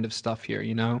tier kind of stuff here.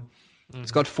 You know,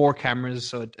 it's got 4 cameras,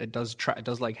 so it does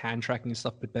like hand tracking and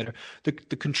stuff, but better. The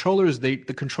controllers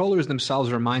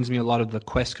themselves reminds me a lot of the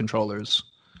Quest controllers.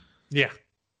 Yeah,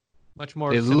 much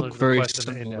more. They look very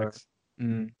similar.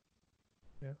 Yeah.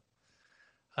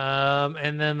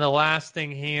 And then the last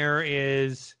thing here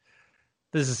is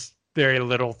this very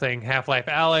little thing. Half-Life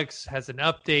Alyx has an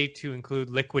update to include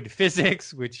liquid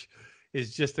physics, which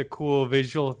is just a cool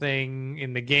visual thing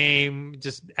in the game.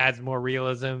 Just adds more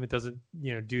realism. It doesn't,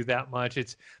 do that much.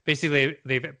 It's basically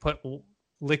they've put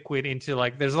liquid into,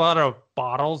 like, there's a lot of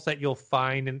bottles that you'll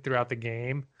find throughout the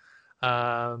game,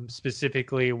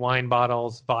 specifically wine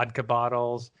bottles, vodka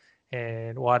bottles,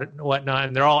 and whatnot,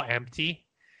 and they're all empty.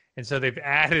 And so they've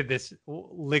added this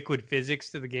liquid physics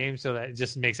to the game so that it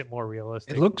just makes it more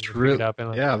realistic. It looks really,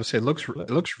 I would say it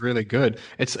looks really good.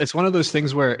 It's one of those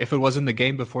things where if it was in the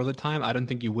game before the time, I don't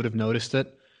think you would have noticed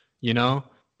it,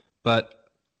 But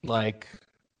like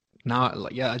now,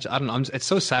 I don't know. It's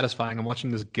so satisfying. I'm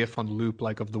watching this GIF on loop,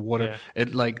 like, of the water.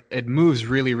 Yeah. It moves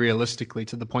really realistically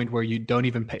to the point where you don't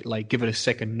even give it a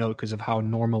second note because of how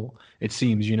normal it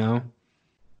seems, Yeah.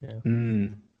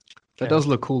 That does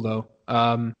look cool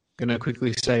though. Gonna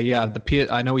quickly say,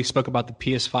 I know we spoke about the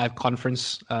PS5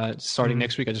 conference starting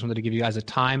next week. I just wanted to give you guys a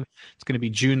time. It's going to be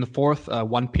June the 4th,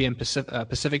 1 p.m.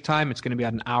 Pacific time. It's going to be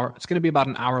an hour. It's going to be about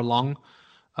an hour long.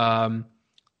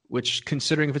 Which,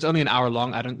 considering if it's only an hour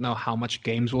long, I don't know how much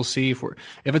games we'll see.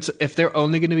 If they're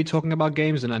only going to be talking about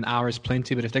games, then an hour is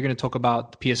plenty. But if they're going to talk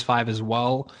about the PS5 as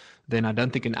well, then I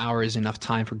don't think an hour is enough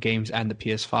time for games and the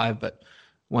PS5. But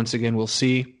once again, we'll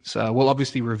see. So we'll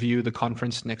obviously review the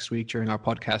conference next week during our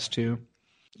podcast too.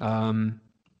 And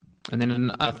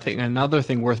then another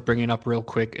thing worth bringing up real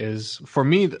quick is, for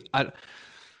me, I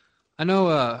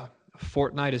know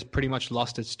Fortnite has pretty much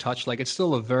lost its touch. Like, it's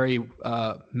still a very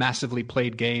massively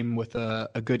played game with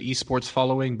a good esports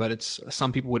following, but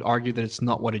some people would argue that it's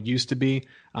not what it used to be.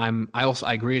 I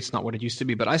agree it's not what it used to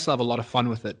be, but I still have a lot of fun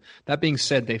with it. That being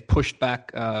said, they've pushed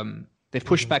back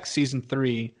season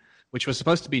 3, which was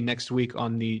supposed to be next week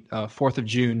on the 4th of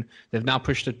June. They've now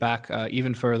pushed it back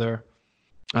even further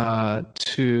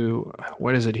to,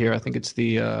 what is it here? I think it's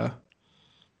the,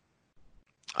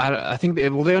 I think they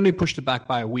only pushed it back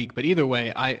by a week. But either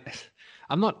way,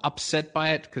 I'm not upset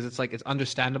by it because it's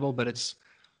understandable, but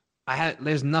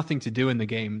there's nothing to do in the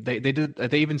game.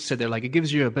 They even said they're like, it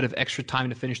gives you a bit of extra time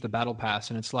to finish the battle pass.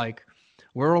 And it's like,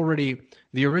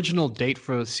 the original date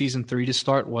for season 3 to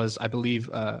start was, I believe,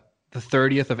 the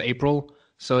 30th of April.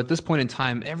 So at this point in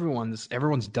time, everyone's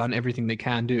done everything they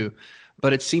can do.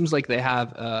 But it seems like they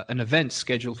have an event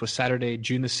scheduled for Saturday,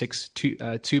 June the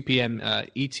 6th, 2 p.m.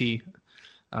 ET.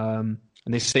 And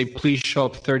they say, please show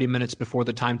up 30 minutes before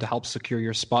the time to help secure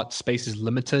your spot. Space is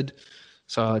limited.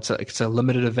 So it's a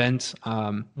limited event.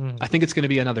 I think it's going to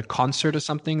be another concert or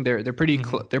something. They're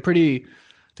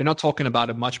not talking about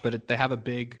it much, but they have a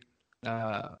big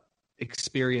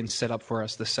experience set up for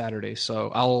us this Saturday.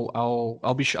 So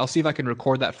I'll see if I can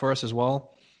record that for us as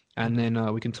well, and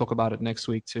then we can talk about it next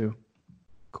week too.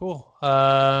 Cool.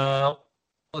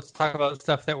 Let's talk about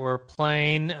stuff that we're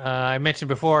playing. I mentioned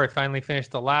before I finally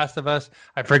finished The Last of Us.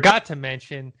 I forgot to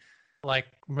mention,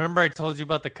 remember I told you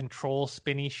about the control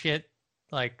spinny shit?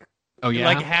 Oh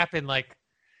yeah, it happened.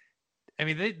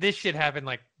 This shit happened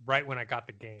right when I got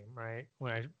the game, right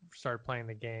when I started playing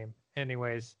the game.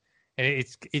 Anyways. And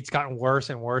it's gotten worse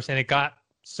and worse, and it got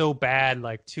so bad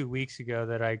 2 weeks ago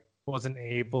that I wasn't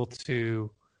able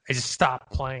to. I just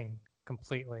stopped playing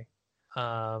completely,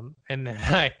 and then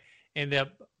I ended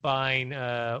up buying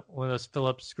one of those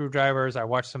Phillips screwdrivers. I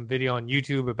watched some video on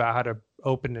YouTube about how to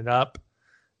open it up,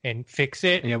 and fix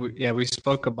it. We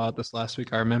spoke about this last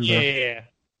week. I remember. Yeah.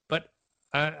 But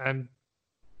I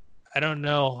don't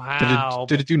know how.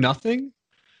 Did it do nothing?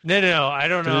 No. I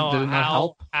don't know did it not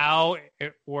help? how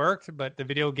it worked, but the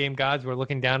video game gods were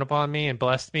looking down upon me and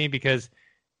blessed me because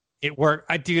it worked.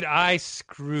 I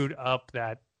screwed up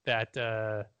that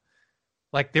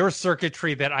like there was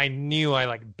circuitry that I knew I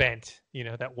like bent,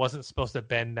 that wasn't supposed to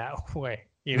bend that way.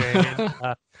 You know what I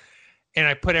mean? And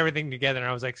I put everything together and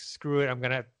I was like, screw it, I'm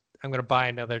gonna buy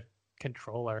another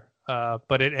controller.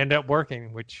 But it ended up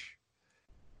working, which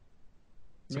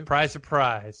surprise.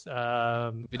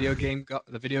 The video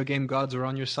game gods are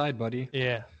on your side, buddy.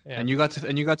 Yeah. And you got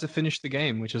to finish the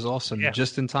game, which is awesome,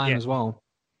 just in time as well.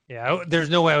 Yeah, there's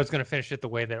no way I was going to finish it the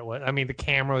way that it was. I mean, the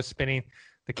camera was spinning,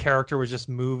 the character was just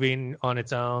moving on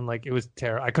its own, like it was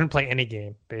terrible. I couldn't play any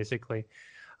game basically.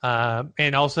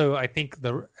 And also, I think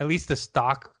at least the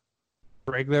stock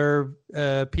regular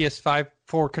PS5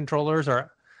 4 controllers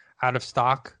are out of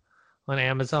stock on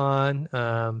Amazon.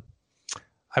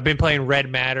 I've been playing Red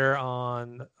Matter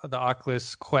on the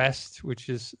Oculus Quest, which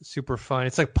is super fun.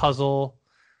 It's like puzzle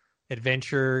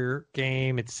adventure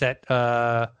game. It's set,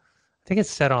 I think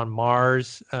it's set on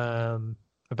Mars,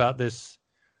 about this,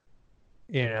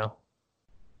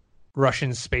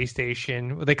 Russian space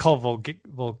station. What they call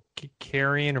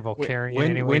Vulcarian or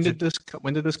Vulcarian. When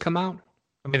did this come out?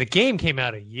 I mean, the game came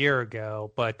out a year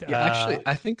ago, but actually,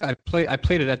 I think I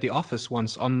played it at the office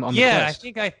once on the Quest.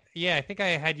 I think I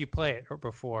had you play it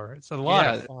before. It's a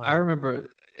lot of fun. I remember.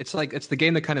 It's the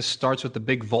game that kind of starts with the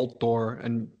big vault door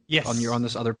and you're on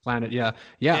this other planet. Yeah.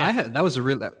 That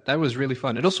was really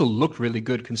fun. It also looked really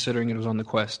good considering it was on the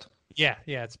Quest. Yeah,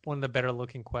 it's one of the better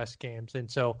looking Quest games,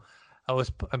 and so I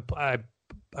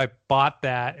bought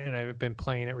that and I've been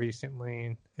playing it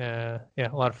recently. A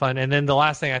lot of fun. And then the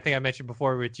last thing I think I mentioned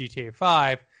before with GTA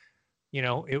 5,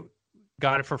 it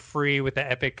got it for free with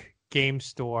the Epic Game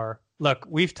Store. Look,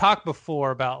 we've talked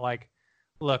before about I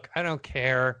don't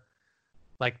care.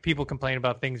 Like people complain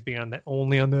about things being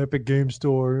only on the Epic Game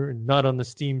Store and not on the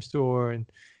Steam Store, and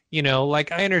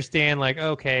I understand. Like,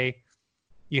 okay,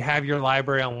 you have your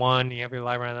library on one, you have your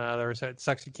library on the other, so it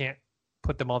sucks you can't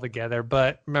put them all together.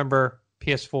 But remember,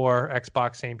 PS4,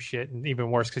 Xbox, same shit, and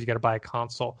even worse because you got to buy a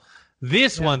console.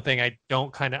 One thing I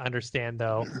don't kind of understand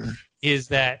though is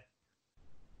that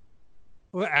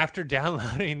after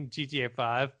downloading GTA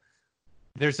 5,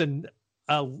 there's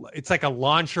it's like a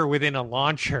launcher within a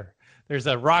launcher. There's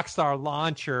a Rockstar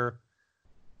launcher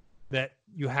that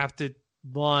you have to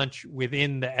launch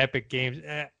within the Epic Games.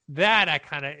 That I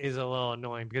kind of is a little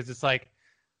annoying because it's like,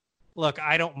 look,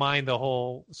 I don't mind the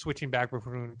whole switching back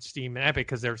between Steam and Epic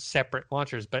because they're separate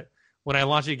launchers. But when I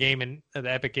launch a game in the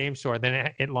Epic Game Store,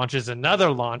 then it launches another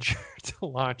launcher to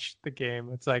launch the game.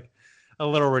 It's like a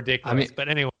little ridiculous. I mean, but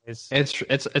anyways,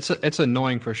 it's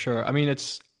annoying for sure. I mean,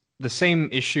 it's the same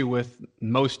issue with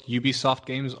most Ubisoft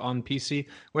games on PC.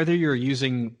 Whether you're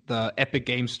using the Epic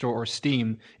Game Store or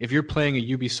Steam, if you're playing a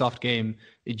Ubisoft game,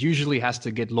 it usually has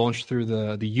to get launched through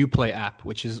the Uplay app,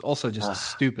 which is also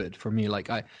just stupid for me.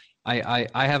 Like I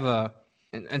have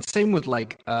and same with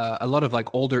a lot of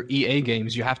older EA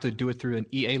games, you have to do it through an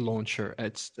EA launcher.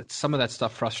 It's some of that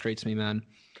stuff frustrates me, man.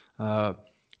 I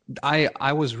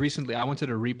wanted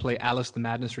to replay Alice the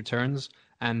Madness Returns,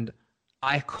 and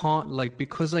I can't,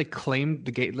 because I claimed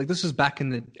the game, this is back in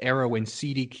the era when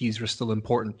CD keys were still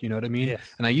important, you know what I mean? Yes.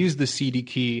 And I used the CD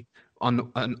key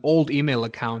on an old email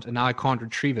account, and now I can't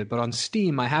retrieve it. But on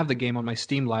Steam, I have the game on my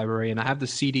Steam library, and I have the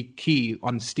CD key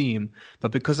on Steam.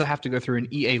 But because I have to go through an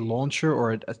EA launcher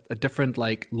or a different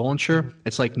launcher,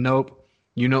 it's like, nope,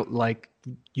 you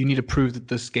need to prove that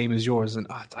this game is yours, and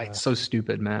it's so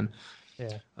stupid, man.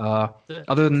 Yeah.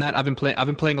 Other than that, I've been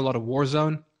playing a lot of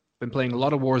Warzone. Some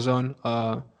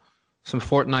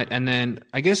Fortnite, and then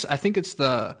I think it's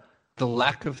the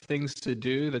lack of things to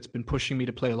do that's been pushing me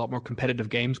to play a lot more competitive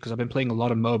games, because I've been playing a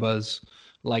lot of MOBAs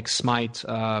like Smite,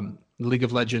 League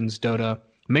of Legends, Dota,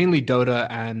 mainly Dota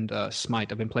and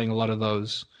Smite. I've been playing a lot of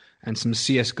those, and some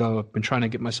CSGO. I've been trying to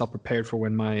get myself prepared for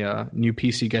when my new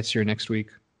PC gets here next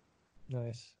week.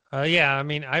 Nice. I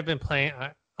mean, I've been playing,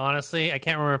 honestly, I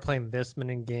can't remember playing this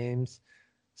many games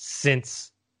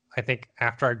since I think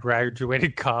after I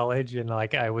graduated college and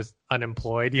I was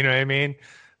unemployed, you know what I mean?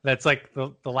 That's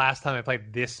the last time I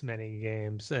played this many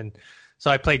games. And so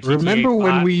I played GTA Remember 5.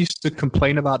 when we used to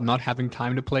complain about not having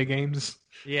time to play games?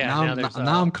 Yeah.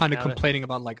 Now I'm kind of complaining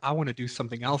about I want to do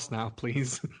something else now,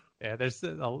 please. Yeah, there's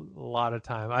a lot of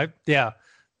time. The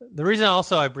reason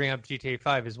also I bring up GTA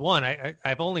 5 is one, I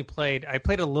played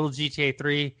a little GTA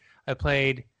 3. I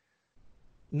played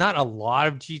not a lot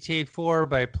of GTA 4,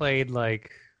 but I played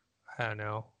I don't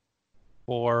know,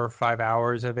 4 or 5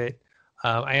 hours of it.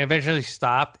 I eventually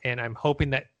stopped, and I'm hoping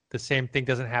that the same thing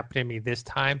doesn't happen to me this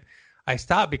time. I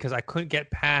stopped because I couldn't get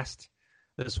past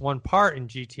this one part in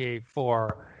GTA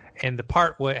 4, and the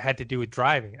part had to do with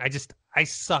driving. I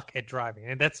suck at driving,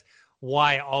 and that's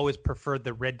why I always preferred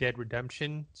the Red Dead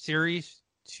Redemption series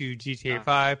to GTA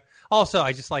 5. Also,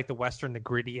 I just like the Western, the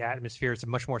gritty atmosphere. It's a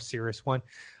much more serious one.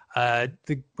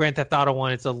 The Grand Theft Auto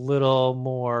one, it's a little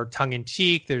more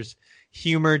tongue-in-cheek. There's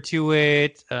humor to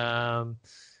it.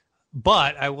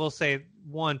 But I will say,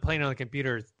 one, playing on the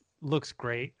computer looks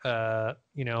great. Being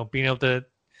able to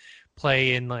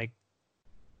play in like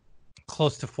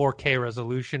close to 4K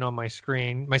resolution on my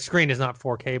screen. My screen is not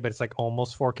 4K, but it's like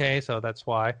almost 4K, so that's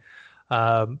why.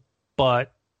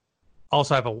 But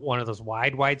also I have one of those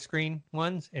widescreen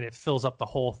ones, and it fills up the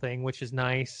whole thing, which is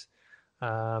nice.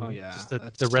 Just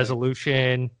the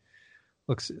resolution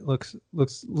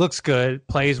looks good,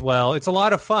 plays well. It's a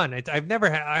lot of fun.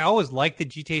 I always liked the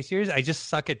GTA series. I just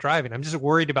suck at driving. I'm just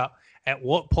worried about at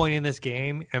what point in this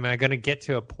game am I going to get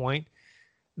to a point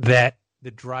that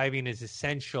the driving is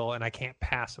essential and I can't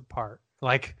pass a part.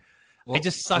 Like, I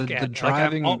just suck at the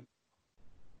driving.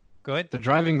 Go ahead. The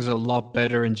driving's a lot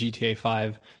better in GTA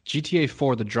 5. GTA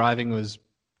 4, the driving was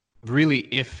really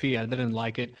iffy. I didn't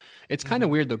like it. It's kind of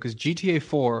weird though, because GTA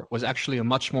 4 was actually a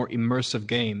much more immersive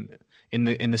game in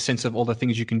the sense of all the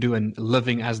things you can do and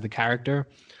living as the character.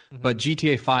 Mm-hmm. But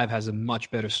GTA 5 has a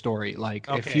much better story. Like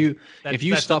if you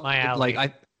stop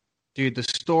dude, the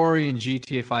story in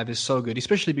GTA 5 is so good,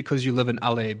 especially because you live in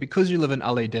LA. Because you live in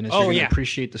LA, Dennis, you're gonna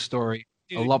appreciate the story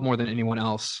a lot more than anyone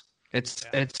else. It's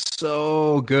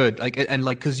so good.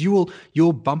 Because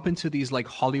you'll bump into these like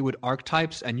Hollywood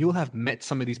archetypes, and you'll have met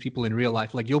some of these people in real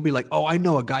life. Like you'll be like, oh, I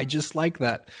know a guy just like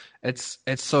that. It's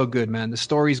so good, man. The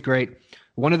story's great.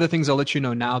 One of the things I'll let you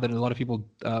know now that a lot of people,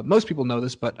 most people know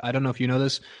this, but I don't know if you know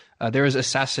this, there is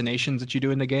assassinations that you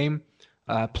do in the game.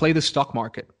 Play the stock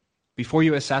market. Before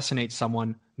you assassinate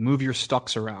someone, move your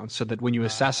stocks around so that when you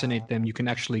assassinate them, you can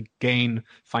actually gain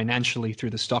financially through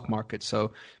the stock market.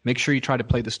 So make sure you try to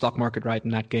play the stock market right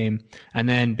in that game. And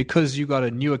then because you got a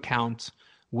new account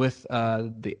with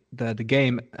the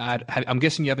game, I'm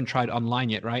guessing you haven't tried online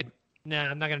yet, right? No,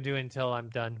 I'm not going to do it until I'm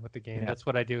done with the game. Yeah. That's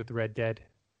what I do with Red Dead.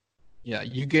 Yeah,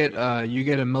 you get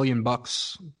 $1 million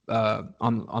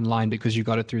online because you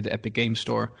got it through the Epic Game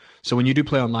Store. So when you do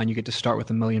play online, you get to start with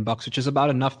 $1 million, which is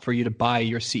about enough for you to buy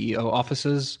your CEO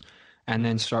offices and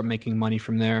then start making money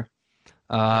from there.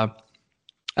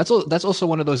 That's also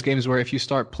one of those games where if you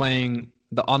start playing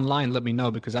the online, let me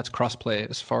know, because that's crossplay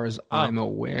as far as I'm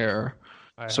aware.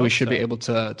 So we should be able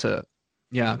to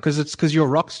yeah, because you're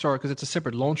Rockstar, because it's a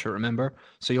separate launcher, remember?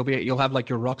 So you'll have like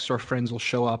your Rockstar friends will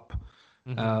show up.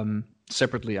 Mm-hmm.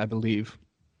 Separately, I believe.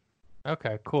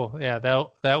 Okay, cool. Yeah,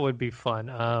 that would be fun.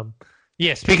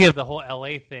 Speaking of the whole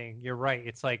LA thing, you're right.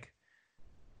 It's like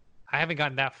I haven't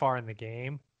gotten that far in the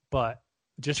game, but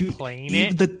just playing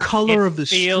it, the color of the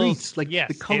streets, like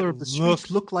the color of the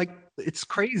streets look like it's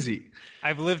crazy.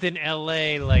 I've lived in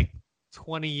LA like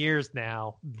 20 years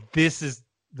now. This is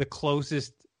the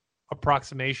closest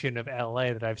approximation of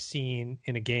LA that I've seen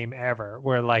in a game ever,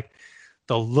 where like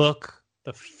the look,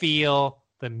 the feel,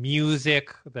 the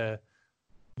music, the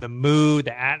mood,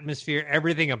 the atmosphere,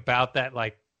 everything about that,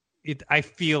 like I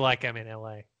feel like I'm in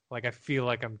LA. Like I feel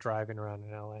like I'm driving around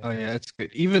in LA. Oh yeah, it's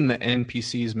good. Even the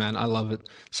NPCs, man, I love it.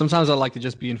 Sometimes I like to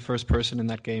just be in first person in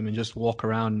that game and just walk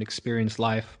around and experience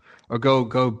life, or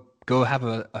go have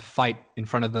a fight in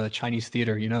front of the Chinese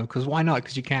theater, because why not?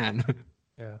 Because you can.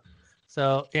 Yeah.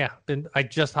 So yeah, I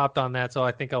just hopped on that, so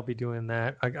I think I'll be doing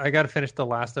that. I got to finish The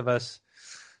Last of Us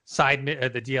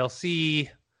the DLC,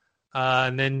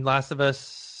 and then Last of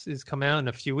Us is coming out in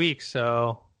a few weeks,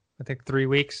 so I think 3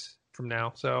 weeks from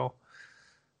now, so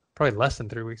probably less than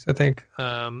 3 weeks, I think.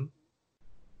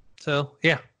 So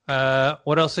yeah,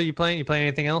 what else are you playing? You playing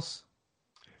anything else?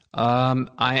 I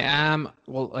am,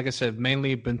 well, like I said,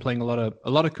 mainly been playing a lot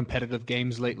of competitive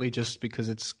games lately, just because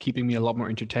it's keeping me a lot more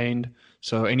entertained.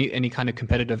 So any kind of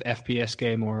competitive FPS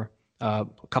game, or a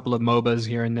couple of MOBAs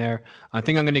here and there. I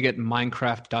think I'm going to get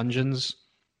Minecraft Dungeons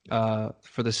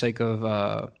for the sake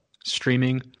of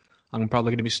streaming. I'm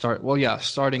probably going to be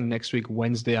starting next week,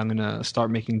 Wednesday. I'm going to start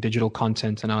making digital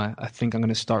content, and I think I'm going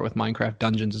to start with Minecraft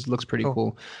Dungeons. It looks pretty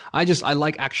cool. I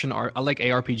like action art. I like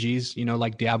ARPGs,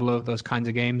 like Diablo, those kinds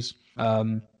of games.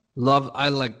 I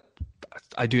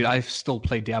still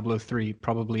play Diablo 3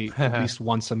 probably at least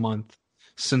once a month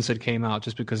since it came out,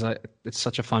 just because it's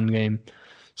such a fun game.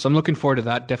 So I'm looking forward to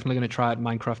that. Definitely going to try out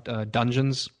Minecraft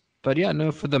Dungeons. But yeah,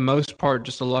 no, for the most part,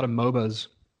 just a lot of MOBAs.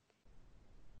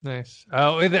 Nice.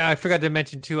 Oh, I forgot to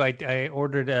mention too. I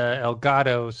ordered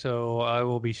Elgato, so I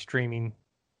will be streaming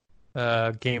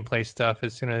gameplay stuff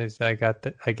as soon as I get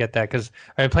that, because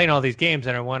I've been playing all these games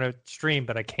and I want to stream,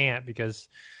 but I can't because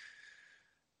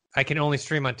I can only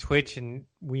stream on Twitch, and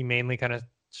we mainly kind of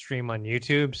stream on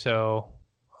YouTube. So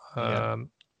I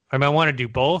might want to do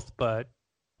both, but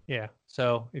yeah.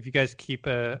 So if you guys keep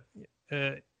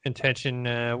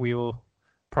intention, we will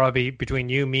probably between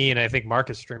you, me, and I think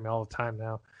Marcus stream all the time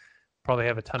now. Probably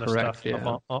have a ton of stuff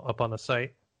up on the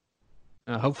site.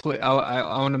 Hopefully,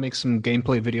 I want to make some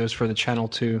gameplay videos for the channel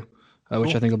too,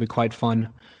 which I think will be quite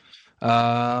fun.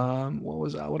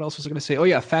 What else was I going to say? Oh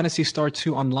yeah, Phantasy Star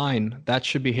 2 Online. That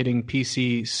should be hitting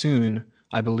PC soon,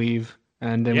 I believe,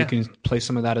 and then we can play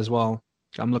some of that as well.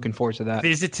 I'm looking forward to that.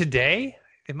 Is it today?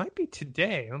 It might be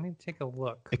today. Let me take a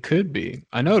look. It could be.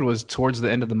 I know it was towards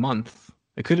the end of the month.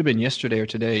 It could have been yesterday or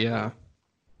today. Yeah.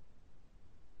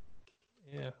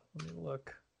 Yeah. Let me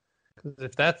look. Because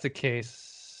if that's the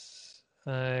case,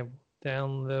 I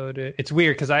downloaded. It's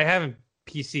weird because I haven't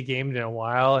PC gamed in a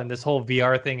while, and this whole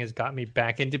VR thing has got me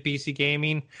back into PC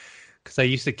gaming. Because I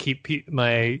used to keep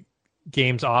my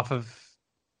games off of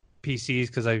PCs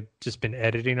because I've just been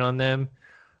editing on them.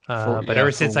 But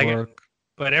ever since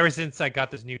I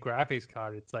got this new graphics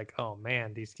card, it's like, oh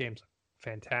man, these games are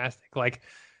fantastic. Like,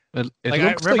 it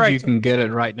looks like you can get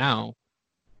it right now,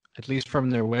 at least from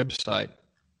their website.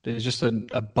 There's just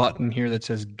a button here that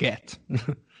says Get.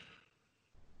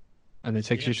 And it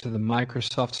takes you to the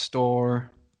Microsoft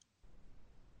Store.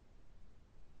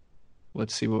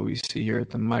 Let's see what we see here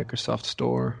at the Microsoft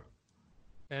Store.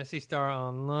 Phantasy Star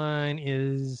Online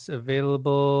is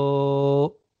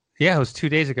available. Yeah, it was 2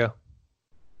 days ago.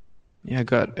 Yeah, it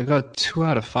got 2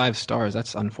 out of 5 stars.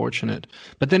 That's unfortunate.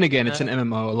 But then again, it's an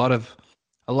MMO.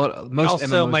 Most also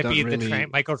MMOs might don't be really... the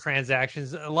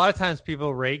microtransactions. A lot of times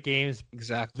people rate games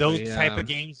type of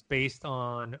games based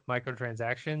on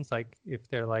microtransactions, like if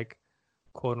they're like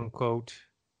quote unquote.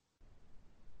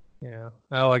 Yeah.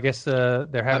 Oh, I guess they're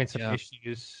having some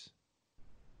issues.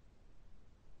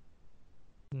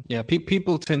 Yeah,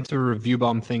 people tend to review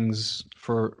bomb things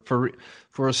for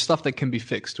stuff that can be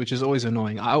fixed, which is always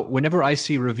annoying. Whenever I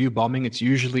see review bombing, it's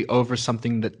usually over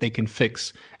something that they can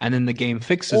fix, and then the game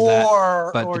fixes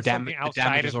that, but the damage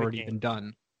has already been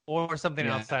done. Or something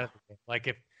outside of the game. Like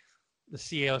if the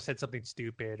CEO said something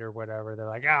stupid or whatever, they're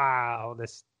like,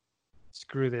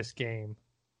 screw this game.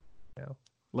 You know?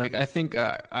 Like, I think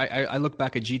I look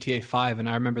back at GTA 5, and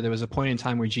I remember there was a point in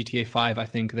time where GTA 5, I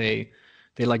think they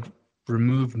like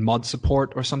removed mod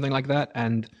support or something like that,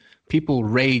 and people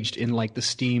raged in like the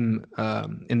Steam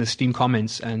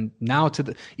comments. And now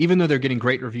even though they're getting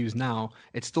great reviews now,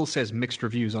 it still says mixed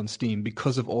reviews on Steam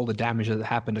because of all the damage that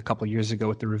happened a couple of years ago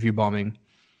with the review bombing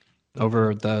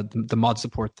over the mod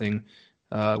support thing,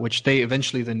 which they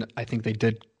eventually then I think they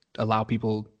did allow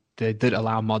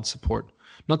mod support,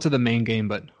 not to the main game,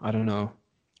 but I don't know.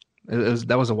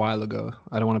 That was a while ago.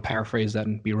 I don't want to paraphrase that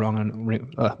and be wrong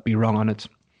on it.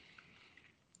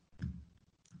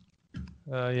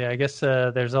 I guess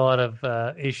there's a lot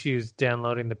of issues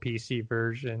downloading the PC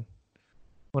version.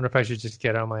 Wonder if I should just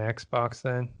get on my Xbox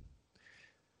then.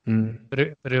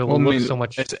 But it'll look so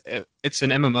much. It's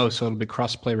an MMO, so it'll be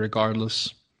crossplay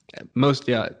regardless.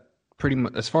 Pretty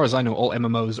much. As far as I know, all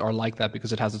MMOs are like that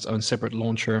because it has its own separate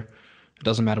launcher. It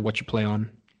doesn't matter what you play on.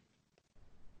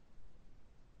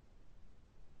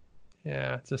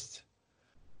 Yeah, just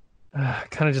I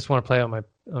kind of just want to play on my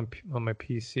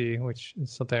PC, which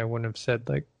is something I wouldn't have said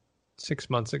like 6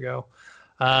 months ago.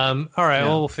 All right,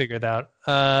 we'll figure it out.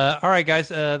 All right, guys,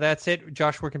 that's it.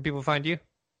 Josh, where can people find you?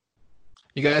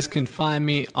 You guys can find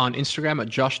me on Instagram at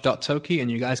josh.toki, and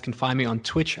you guys can find me on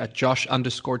Twitch at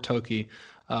josh_toki.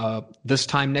 This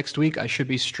time next week, I should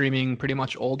be streaming pretty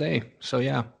much all day. So,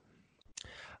 yeah.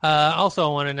 Also,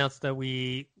 I want to announce that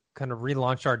we kind of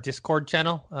relaunched our Discord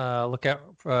channel.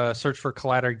 Search for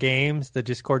Collider Games, the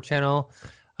Discord channel.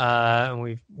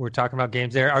 And we're talking about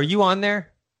games there. Are you on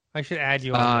there? I should add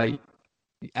you on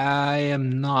there. I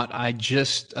am not. I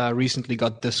just recently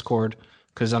got Discord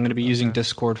because I'm going to be using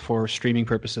Discord for streaming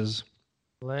purposes.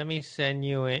 Let me send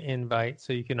you an invite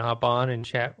so you can hop on and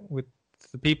chat with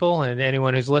the people, and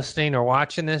anyone who's listening or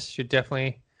watching this should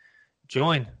definitely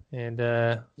join. And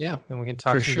and we can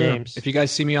talk some games. If you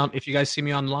guys see me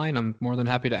online, I'm more than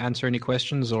happy to answer any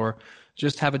questions or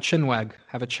just have a chinwag,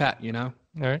 have a chat. All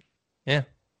right. Yeah.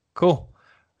 Cool.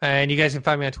 And you guys can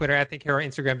find me on Twitter at ThinkHero,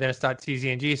 Instagram,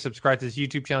 Dennis.tzng. Subscribe to this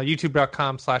YouTube channel,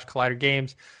 youtube.com/Collider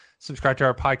Games. Subscribe to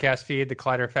our podcast feed, the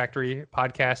Collider Factory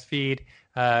podcast feed,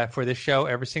 for this show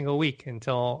every single week.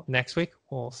 Until next week,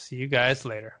 we'll see you guys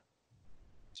later.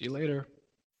 See you later.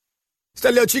 It's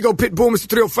that little Chico Pitbull, Mr.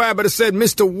 305, but it said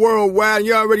Mr. Worldwide.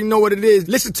 You already know what it is.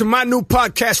 Listen to my new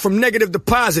podcast, From Negative to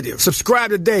Positive. Subscribe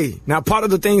today. Now, part of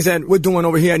the things that we're doing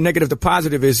over here at Negative to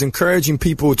Positive is encouraging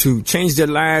people to change their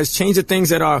lives, change the things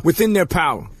that are within their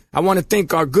power. I want to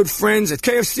thank our good friends at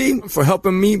KFC for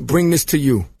helping me bring this to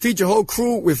you. Feed your whole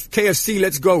crew with KFC.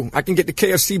 Let's go. I can get the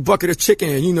KFC bucket of chicken,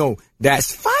 and you know,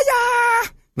 that's fire.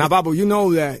 Now, Babu, you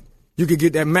know that you could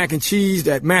get that mac and cheese,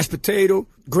 that mashed potato,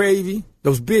 gravy,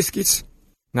 those biscuits.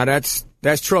 Now that's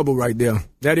trouble right there.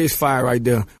 That is fire right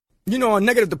there. You know, on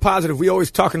Negative to Positive, we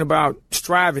always talking about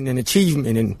striving and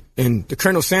achievement, and the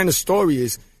Colonel Sanders story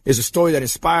is a story that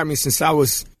inspired me since I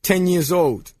was 10 years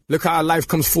old. Look how life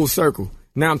comes full circle.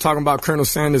 Now I'm talking about Colonel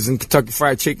Sanders and Kentucky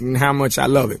Fried Chicken and how much I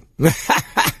love it.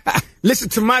 Listen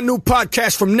to my new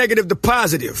podcast, From Negative to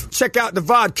Positive. Check out the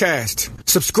vodcast.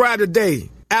 Subscribe today.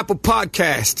 Apple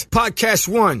Podcast, Podcast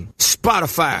One,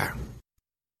 Spotify.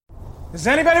 Does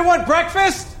anybody want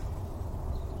breakfast?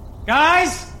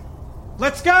 Guys,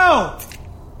 let's go.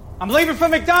 I'm leaving for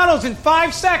McDonald's in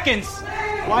 5 seconds.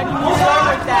 Why didn't you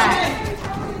start with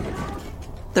that?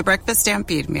 The Breakfast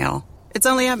Stampede Meal. It's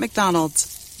only at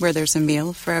McDonald's, where there's a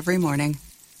meal for every morning.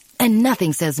 And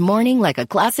nothing says morning like a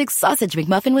classic sausage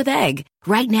McMuffin with egg.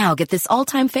 Right now, get this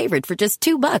all-time favorite for just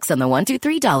 $2 on the $1,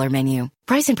 $2, $3 menu.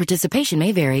 Price and participation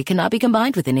may vary. Cannot be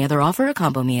combined with any other offer or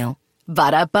combo meal.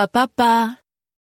 Ba-da-ba-ba-ba.